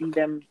going to see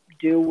them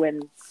do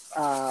when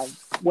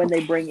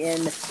they bring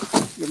in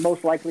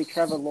most likely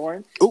Trevor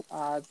Lawrence.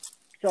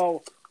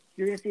 So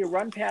you're going to see a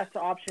run-pass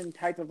option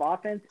type of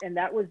offense, and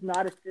that was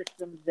not a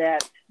system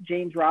that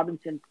James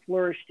Robinson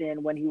flourished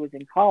in when he was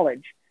in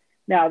college.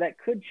 Now, that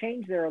could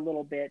change there a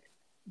little bit,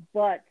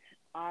 but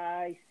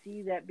I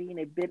see that being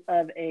a bit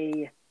of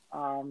a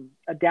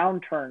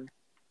downturn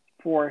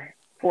for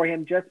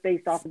him, just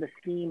based off of the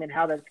scheme and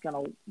how that's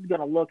gonna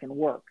look and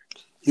work.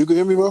 You can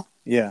hear me, bro?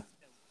 Yeah.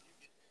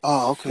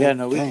 Oh, okay. Yeah,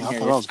 no, we can hear I you.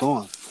 thought I was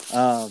going.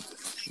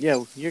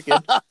 Yeah, you're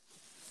good.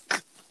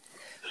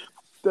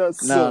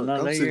 That's no,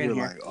 I'm you're in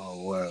here. like,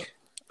 oh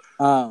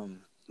wow.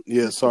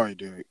 Yeah, sorry,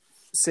 Derek.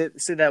 Say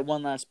that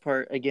one last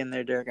part again,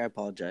 there, Derek. I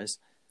apologize.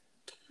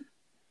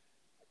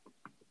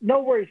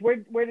 No worries. Where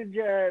did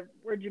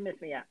you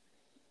miss me at?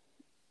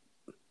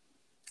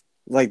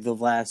 Like the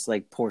last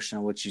portion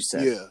of what you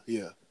said.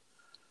 Yeah.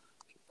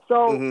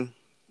 So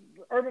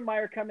Urban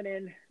Meyer coming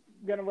in,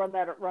 going to run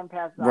that run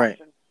pass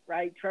option,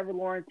 right? Trevor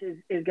Lawrence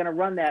is going to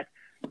run that.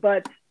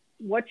 But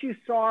what you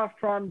saw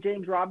from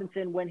James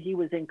Robinson when he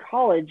was in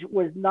college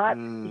was not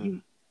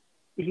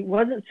he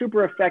wasn't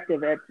super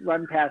effective at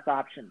run pass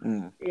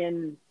options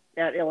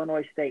at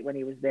Illinois State when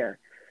he was there.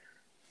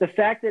 The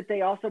fact that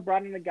they also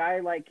brought in a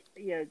guy like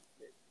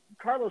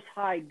Carlos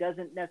Hyde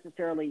doesn't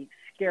necessarily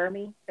scare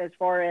me as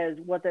far as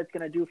what that's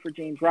going to do for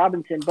James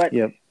Robinson. But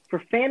for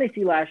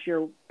fantasy last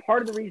year,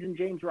 part of the reason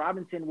James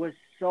Robinson was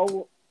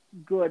so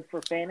good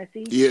for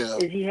fantasy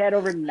is he had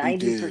over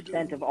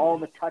 90% of all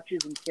the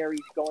touches and carries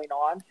going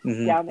on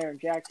down there in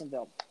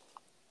Jacksonville.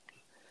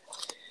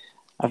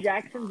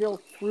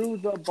 Jacksonville threw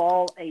the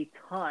ball a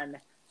ton.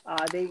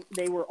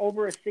 They were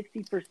over a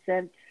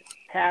 60%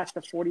 pass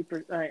to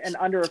 40% and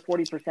under a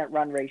 40%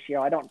 run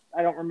ratio. I don't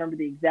remember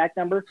the exact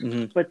number,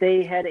 but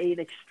they had an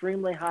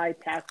extremely high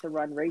pass to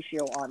run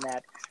ratio on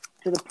that,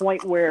 to the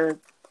point where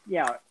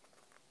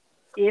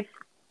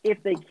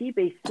if they keep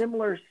a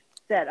similar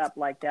setup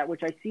like that,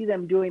 which I see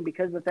them doing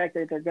because of the fact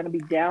that they're going to be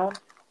down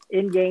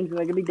in games and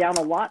they're going to be down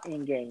a lot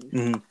in games.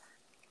 So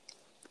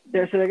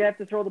they're going to have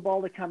to throw the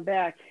ball to come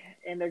back,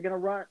 and they're going to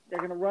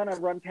run a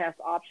run pass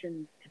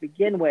option to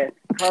begin with.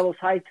 Carlos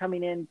Hyde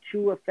coming in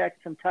to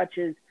affect some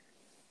touches.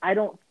 I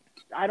don't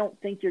I don't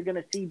think you're going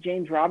to see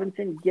James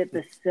Robinson get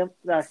the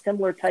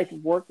similar type of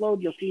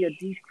workload. You'll see a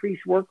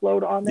decreased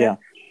workload on them,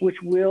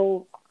 which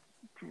will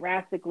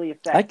drastically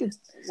affect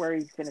where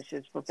he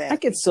finishes for fantasy. I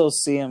could still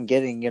see him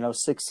getting,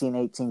 16,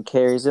 18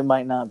 carries. It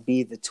might not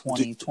be the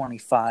 20,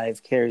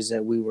 25 carries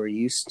that we were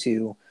used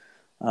to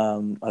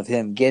of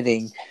him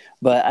getting,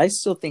 but I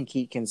still think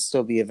he can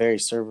still be a very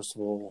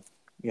serviceable,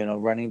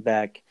 running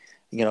back,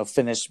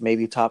 finish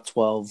maybe top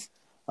 12,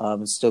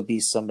 and still be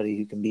somebody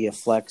who can be a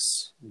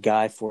flex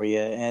guy for you.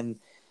 And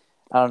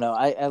I don't know,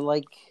 I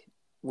like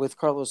with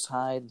Carlos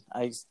Hyde,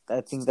 I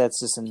think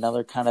that's just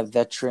another kind of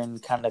veteran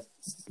kind of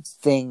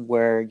thing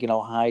where,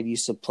 Hyde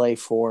used to play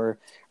for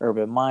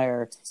Urban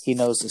Meyer. He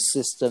knows the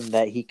system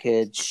that he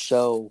could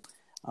show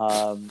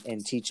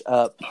and teach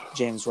up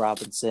James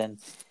Robinson.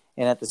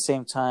 And at the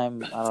same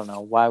time, I don't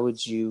know, why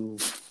would you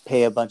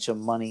pay a bunch of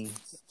money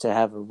to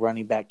have a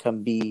running back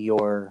come be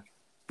your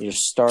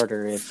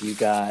starter if you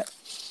got,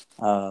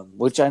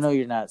 which I know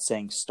you're not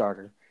saying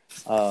starter,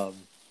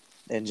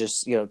 and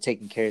just,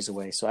 taking carries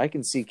away. So I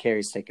can see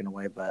carries taken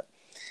away, but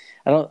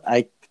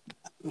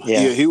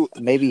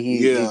maybe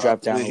he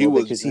dropped down a little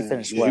bit because he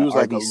finished he was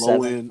like RB7, a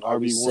low end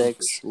RB6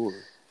 for sure.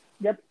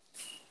 Yep.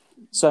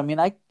 So I mean,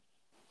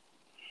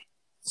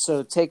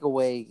 so take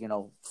away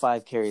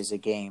 5 carries a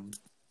game,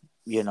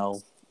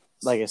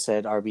 like I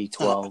said,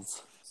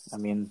 RB12. I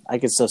mean, I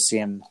could still see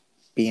him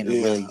being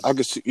really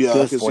good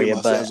for you,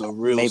 but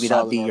maybe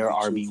not be your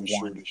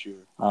RB1 this year.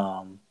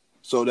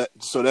 So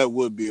that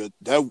would be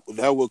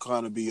that would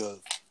kind of be a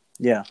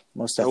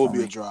most definitely that would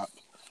be a drop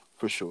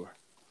for sure.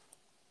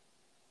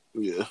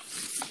 Yeah,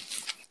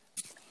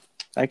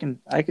 I can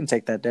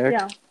take that, Derek.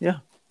 Yeah.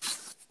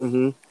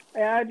 Mm-hmm.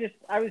 Yeah,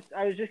 I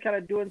was just kind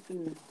of doing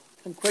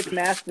some quick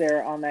math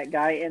there on that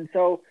guy, and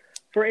so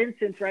for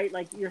instance, right,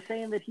 like you're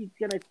saying that he's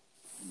gonna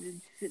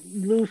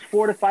lose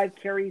 4 to 5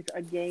 carries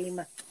a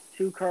game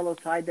to Carlos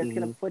Hyde. That's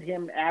gonna put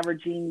him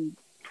averaging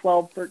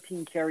 12,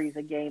 13 carries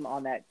a game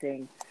on that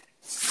thing.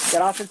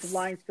 That offensive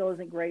line still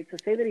isn't great. So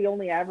say that he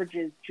only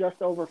averages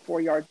just over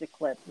 4 yards a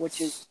clip, which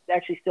is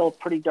actually still a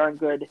pretty darn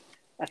good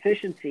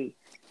efficiency.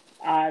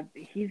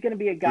 He's going to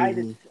be a guy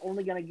that's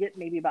only going to get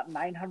maybe about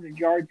 900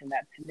 yards in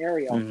that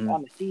scenario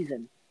on the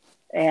season.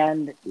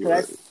 And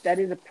so that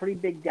is a pretty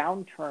big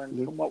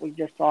downturn from what we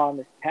just saw in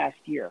this past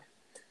year.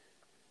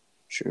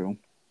 True.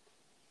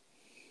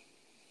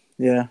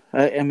 Yeah.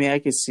 I mean, I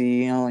could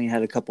see he only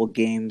had a couple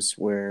games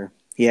where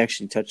he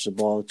actually touched the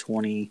ball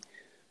 20,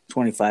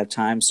 25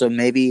 times. So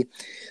maybe,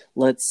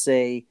 let's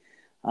say,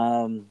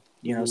 some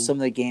of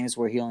the games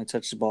where he only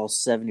touched the ball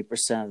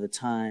 70% of the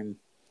time,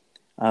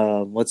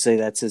 let's say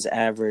that's his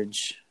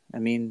average. I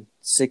mean,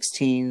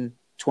 16,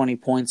 20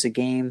 points a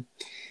game.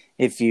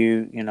 If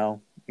you're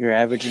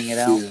averaging it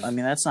out, I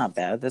mean, that's not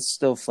bad. That's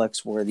still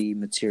flex-worthy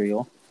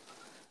material.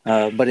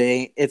 But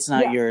it's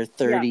not your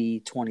 30,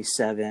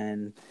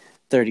 27,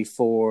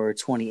 34,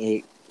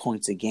 28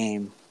 points a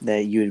game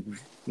that you'd,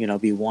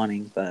 be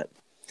wanting. But,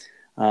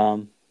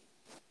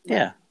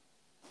 yeah.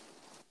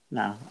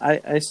 No,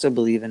 I still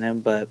believe in him,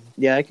 but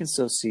I can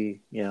still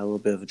see a little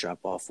bit of a drop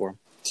off for him.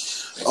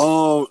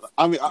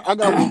 I mean, I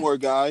got one more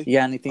guy.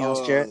 Yeah, anything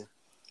else, Jarrett?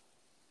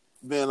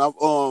 Man,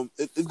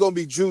 it's gonna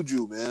be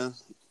Juju, man.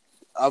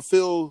 I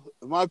feel,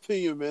 in my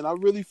opinion, man, I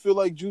really feel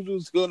like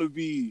Juju's gonna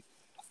be.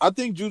 I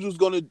think Juju's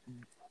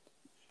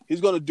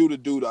he's gonna do the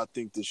dude. I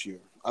think this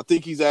year. I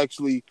think he's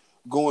actually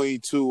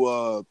going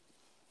to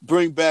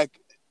bring back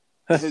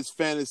his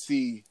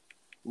fantasy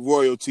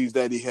royalties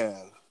that he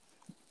had.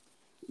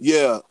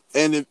 Yeah,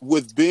 and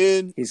with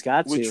Ben, he's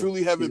got with to.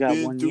 truly having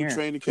been through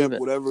training camp,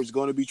 whatever it's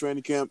going to be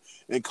training camp,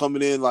 and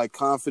coming in like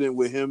confident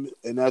with him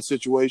in that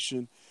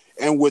situation,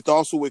 and with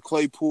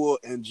Claypool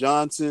and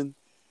Johnson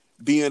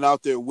being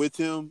out there with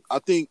him, I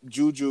think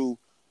Juju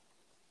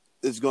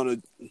he's gonna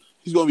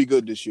be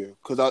good this year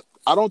because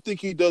I don't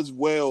think he does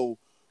well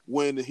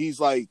when he's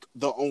like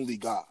the only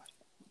guy.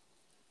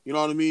 You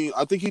know what I mean?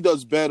 I think he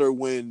does better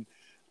when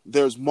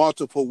there's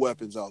multiple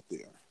weapons out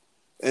there.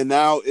 And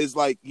now it's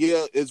like,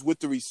 it's with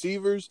the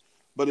receivers,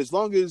 but as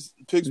long as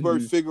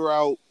Pittsburgh figure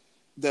out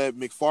that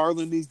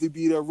McFarland needs to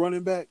be their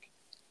running back,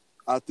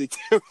 I think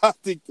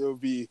they'll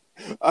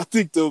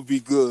be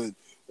good.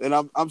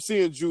 And I'm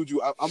seeing Juju.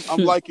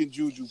 I'm liking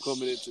Juju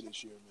coming into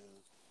this year,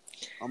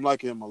 man. I'm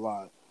liking him a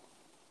lot.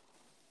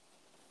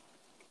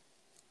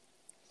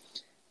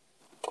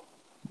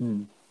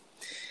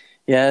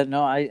 Yeah,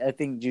 no, I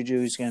think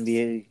Juju is going to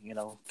be,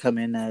 come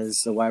in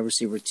as the wide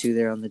receiver 2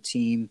 there on the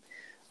team.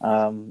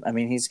 I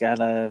mean, he's got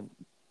a.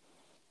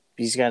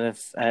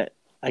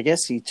 I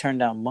guess he turned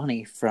down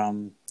money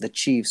from the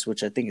Chiefs,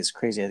 which I think is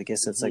crazy. I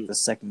guess that's like the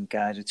second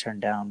guy to turn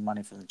down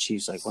money from the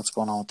Chiefs. Like, what's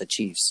going on with the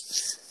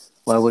Chiefs?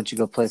 Why would you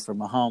go play for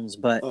Mahomes?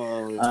 But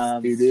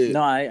he did.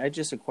 No, I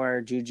just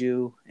acquired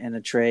Juju in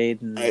a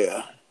trade, and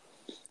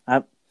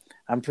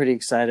I'm pretty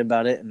excited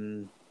about it.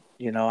 And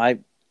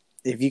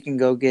if you can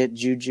go get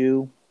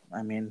Juju,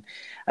 I mean,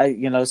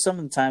 some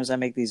of the times I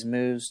make these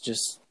moves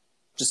just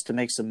to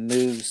make some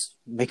moves,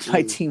 make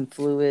my team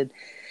fluid,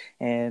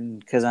 and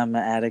because I'm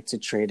an addict to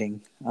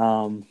trading.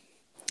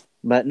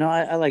 But no,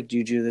 I like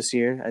Juju this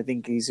year. I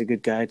think he's a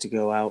good guy to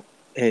go out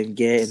and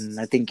get. And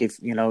I think if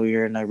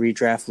you're in a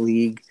redraft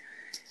league,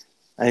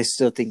 I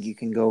still think you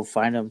can go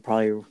find him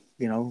probably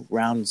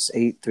rounds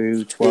 8 through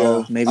Yeah,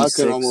 12, maybe I can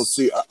 6 almost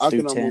see. I through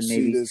can 10, almost see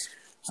maybe. this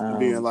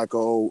being like a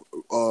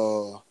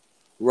old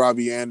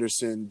Robbie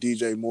Anderson,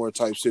 DJ Moore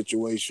type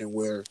situation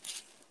where,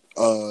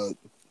 like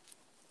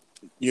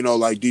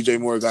DJ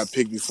Moore got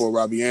picked before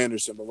Robbie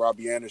Anderson, but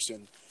Robbie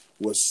Anderson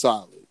was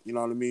solid. You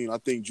know what I mean? I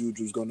think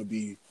Juju's going to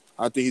be.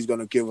 I think he's going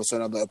to give us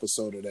another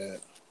episode of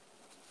that.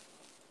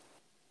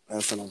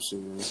 That's what I'm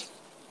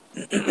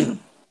seeing.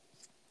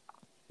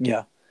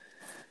 Yeah.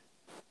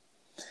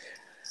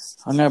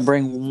 I'm going to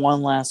bring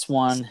one last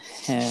one,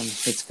 and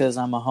it's because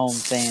I'm a home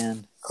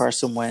fan.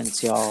 Carson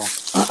Wentz, y'all.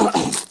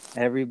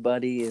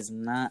 Everybody is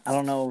not – I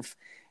don't know if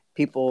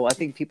I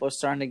think people are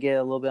starting to get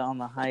a little bit on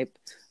the hype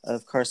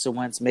of Carson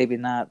Wentz. Maybe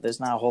not.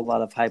 There's not a whole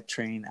lot of hype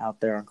train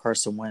out there on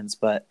Carson Wentz,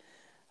 but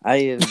I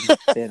have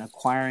been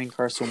acquiring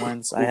Carson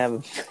Wentz. I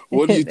have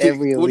What do you think?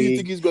 every What do you league.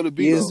 think he's going to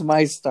be? He is Though,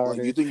 my starter.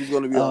 like, you think he's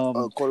going to be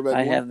a quarterback?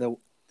 I have the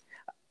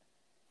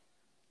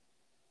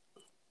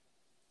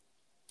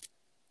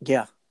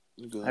yeah.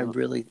 Good. I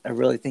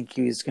really think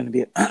he's going to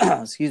be.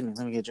 Excuse me.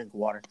 Let me get a drink of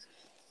water.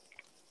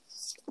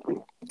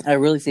 I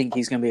really think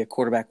he's going to be a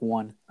quarterback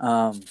one.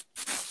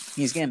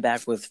 He's getting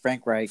back with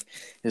Frank Reich,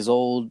 his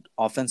old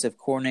offensive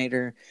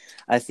coordinator.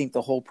 I think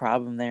the whole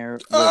problem there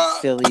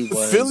with Philly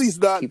was Philly's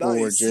not people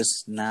nice. were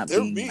just not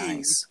They're being mean.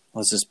 nice.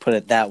 Let's just put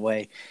it that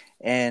way.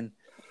 And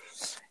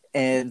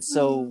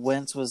so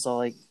Wentz was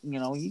like,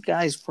 you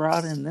guys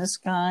brought in this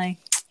guy.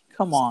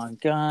 Come on,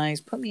 guys,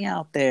 put me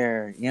out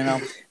there.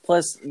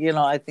 Plus,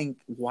 I think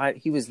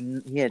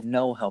he had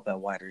no help at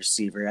wide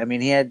receiver. I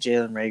mean, he had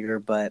Jalen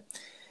Reagor,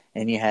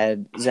 and you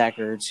had Zach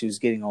Ertz, who's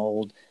getting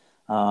old.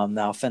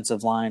 The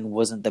offensive line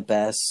wasn't the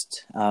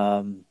best.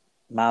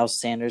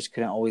 Miles Sanders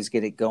couldn't always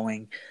get it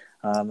going.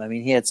 I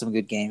mean, he had some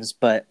good games,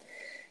 but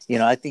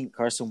I think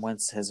Carson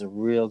Wentz has a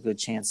real good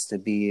chance to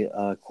be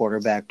a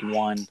quarterback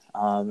one,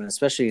 and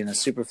especially in a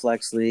super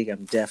flex league.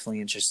 I'm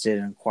definitely interested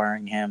in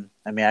acquiring him.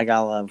 I mean, I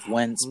got a lot of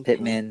Wentz,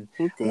 Pittman,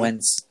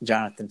 Wentz,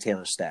 Jonathan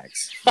Taylor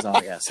stacks. That's all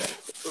I gotta say.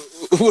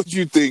 What do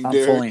you think, I'm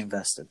Derek? fully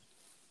invested.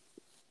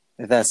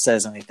 If that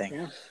says anything.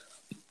 Yeah.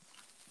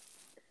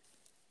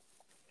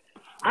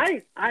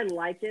 I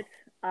like it.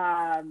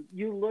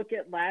 You look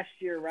at last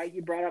year, right?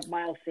 You brought up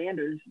Miles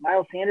Sanders.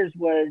 Miles Sanders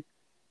was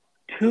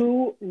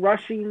two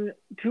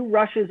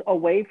rushes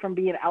away from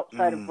being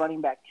outside of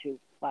running back 2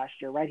 last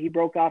year, right? He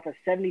broke off a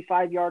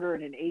 75-yarder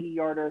and an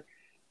 80-yarder,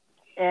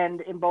 and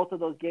in both of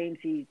those games,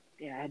 he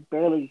had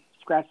barely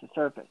scratched the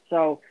surface.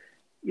 So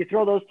you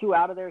throw those two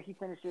out of there, he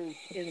finishes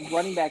in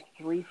running back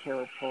 3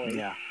 territory.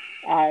 Yeah.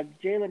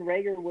 Jalen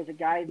Reagor was a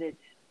guy that,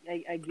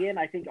 again,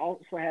 I think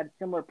also had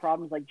similar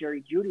problems like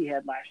Jerry Jeudy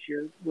had last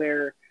year,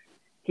 where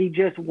he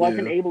just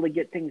wasn't able to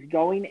get things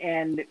going,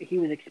 and he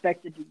was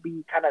expected to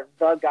be kind of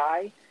the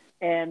guy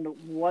and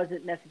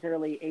wasn't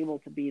necessarily able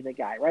to be the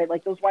guy, right?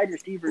 Like those wide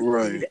receivers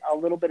need a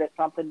little bit of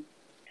something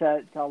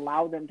to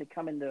allow them to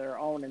come into their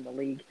own in the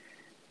league.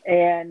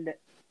 And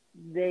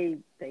they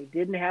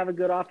didn't have a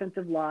good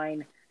offensive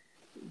line.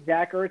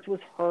 Zach Ertz was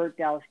hurt.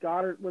 Dallas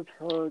Goedert was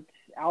hurt.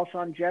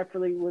 Alshon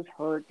Jeffrey was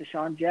hurt.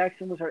 Deshaun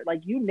Jackson was hurt.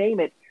 Like, you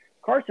name it,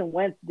 Carson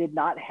Wentz did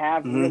not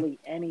have really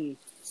any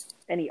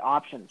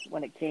options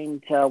when it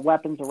came to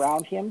weapons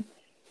around him.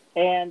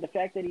 And the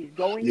fact that he's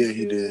going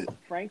to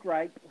Frank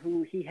Reich,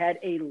 who he had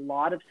a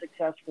lot of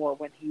success for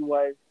when he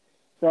was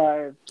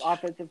the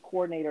offensive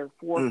coordinator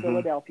for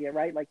Philadelphia,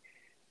 right? Like,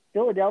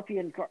 Philadelphia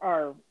and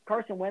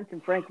Carson Wentz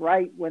and Frank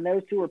Reich, when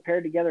those two were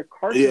paired together,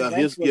 Carson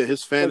Wentz was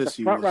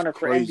the front runner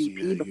for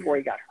MVP before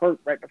he got hurt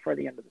right before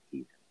the end of the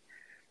season.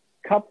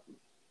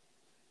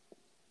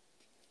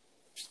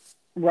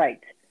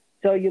 Right.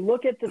 So you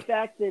look at the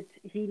fact that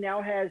he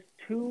now has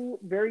 2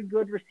 very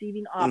good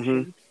receiving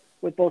options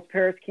with both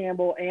Paris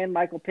Campbell and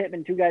Michael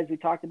Pittman, 2 guys we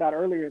talked about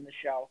earlier in the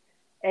show.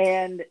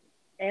 And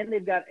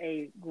they've got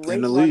a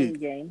great running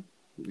game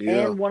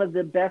and one of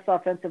the best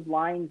offensive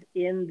lines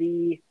in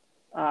the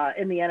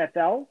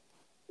NFL.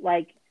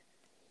 Like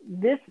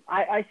this,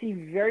 I see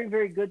very,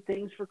 very good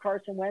things for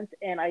Carson Wentz,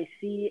 and I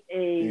see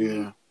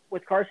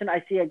with Carson,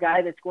 I see a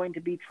guy that's going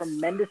to be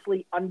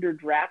tremendously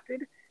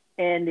underdrafted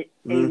and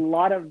a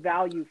lot of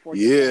value for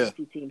your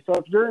fantasy team. So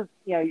if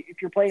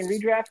you're playing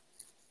redraft,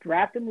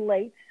 draft him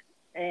late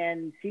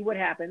and see what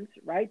happens.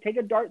 Right, take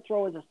a dart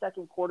throw as a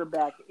second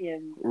quarterback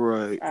in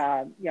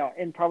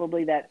in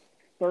probably that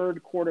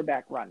 3rd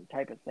quarterback run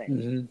type of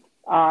thing.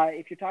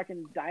 If you're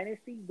talking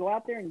dynasty, go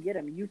out there and get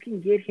him. You can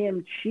get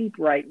him cheap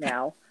right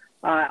now,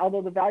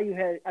 although the value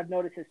I've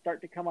noticed has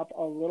started to come up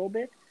a little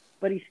bit,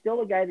 but he's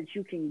still a guy that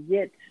you can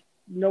get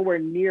nowhere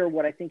near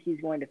what I think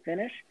he's going to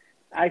finish.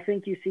 I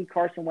think you see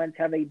Carson Wentz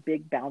have a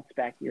big bounce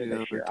back year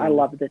this year. I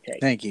love the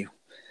take. Thank you.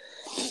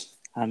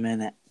 I'm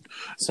in it.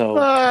 So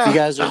if you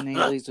guys are in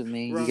the leagues with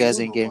me, you guys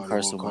ain't getting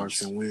Carson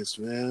Wentz,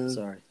 man.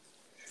 Sorry.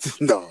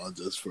 No,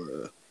 just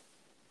for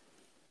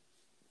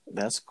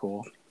that's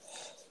cool.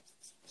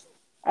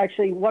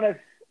 Actually, one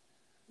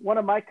one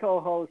of my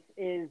co-hosts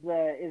is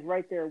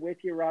right there with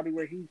you, Robbie,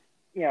 where he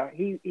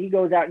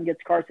goes out and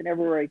gets Carson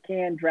everywhere he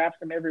can,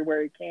 drafts him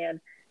everywhere he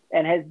can,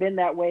 and has been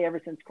that way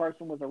ever since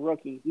Carson was a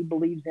rookie. He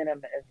believes in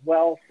him as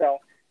well, so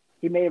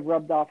he may have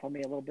rubbed off on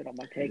me a little bit on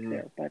my take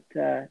there. But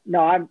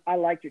no, I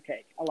like your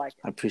take. I like it.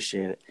 I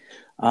appreciate it.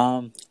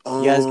 You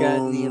guys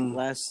got any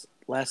last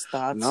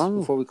thoughts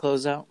before we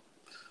close out?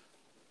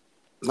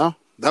 No.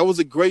 That was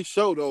a great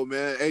show, though,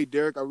 man. Hey,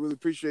 Derek, I really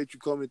appreciate you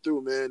coming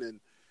through, man, and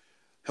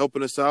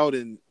helping us out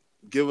and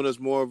giving us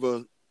more of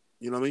a,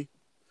 you know what I mean,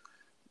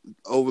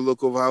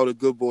 overlook over how the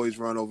good boys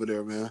run over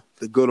there, man.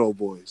 The good old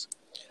boys.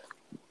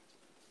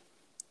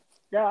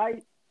 Yeah,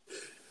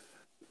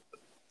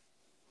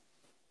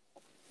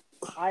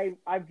 I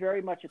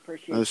very much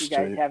appreciate you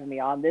guys having me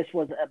on. This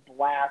was a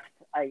blast.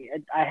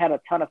 I had a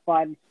ton of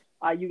fun.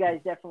 You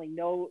guys definitely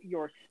know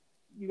your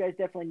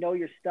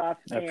stuff.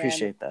 I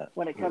appreciate that.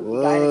 When it comes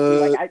to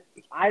Dynasty, like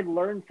I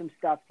learned some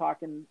stuff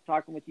talking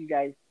with you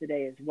guys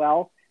today as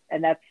well,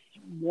 and that's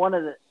one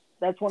of the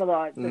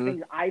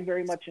things I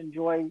very much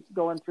enjoy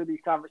going through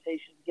these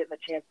conversations, getting the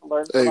chance to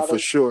learn from others. For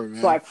sure,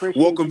 man. So I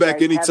appreciate Welcome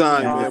back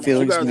anytime, man. If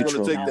you guys want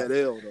to take now. that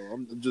L, though,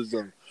 I'm just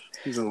gonna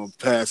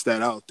pass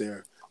that out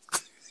there.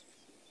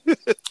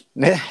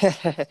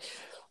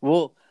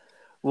 We'll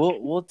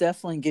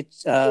definitely get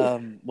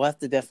we'll have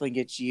to definitely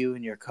get you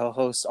and your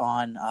co-host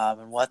on,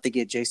 and we'll have to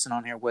get Jason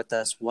on here with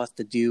us. We'll have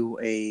to do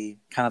a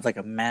kind of like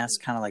a mass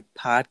kind of like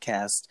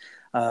podcast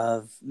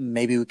of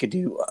maybe we could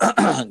do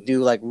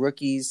like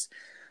rookies.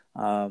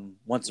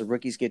 Once the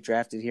rookies get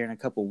drafted here in a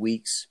couple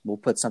weeks, we'll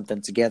put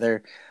something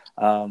together.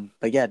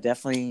 But yeah,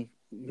 definitely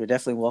you're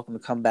definitely welcome to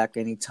come back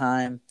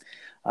anytime.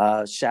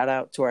 Shout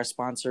out to our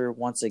sponsor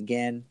once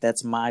again.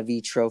 That's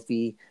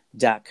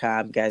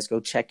myvtrophy.com. Guys,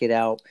 go check it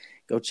out.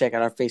 Go check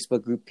out our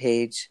Facebook group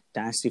page,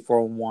 Dynasty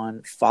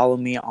 411. Follow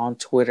me on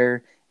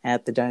Twitter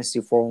at the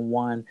Dynasty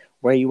 411.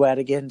 Where are you at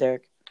again,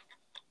 Derek?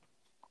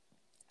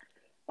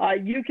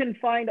 You can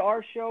find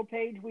our show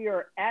page. We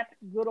are at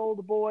Good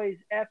Old Boys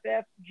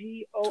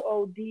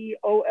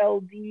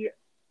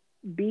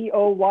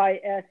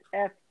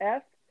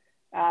FFGOODOLDBOYSFF.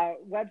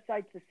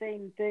 Website's the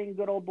same thing,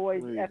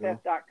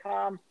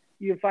 goodoldboysff.com.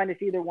 You can find us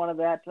either one of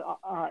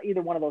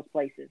those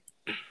places.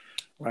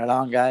 Right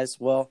on, guys.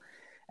 Well,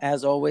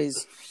 as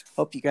always,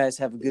 hope you guys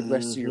have a good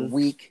rest of your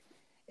week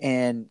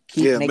and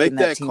keep making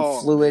that team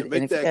fluid.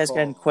 And if you guys got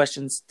any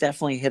questions,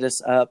 definitely hit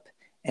us up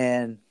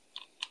and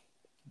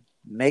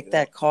make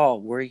that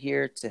call. We're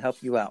here to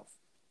help you out.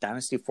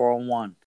 Dynasty 401.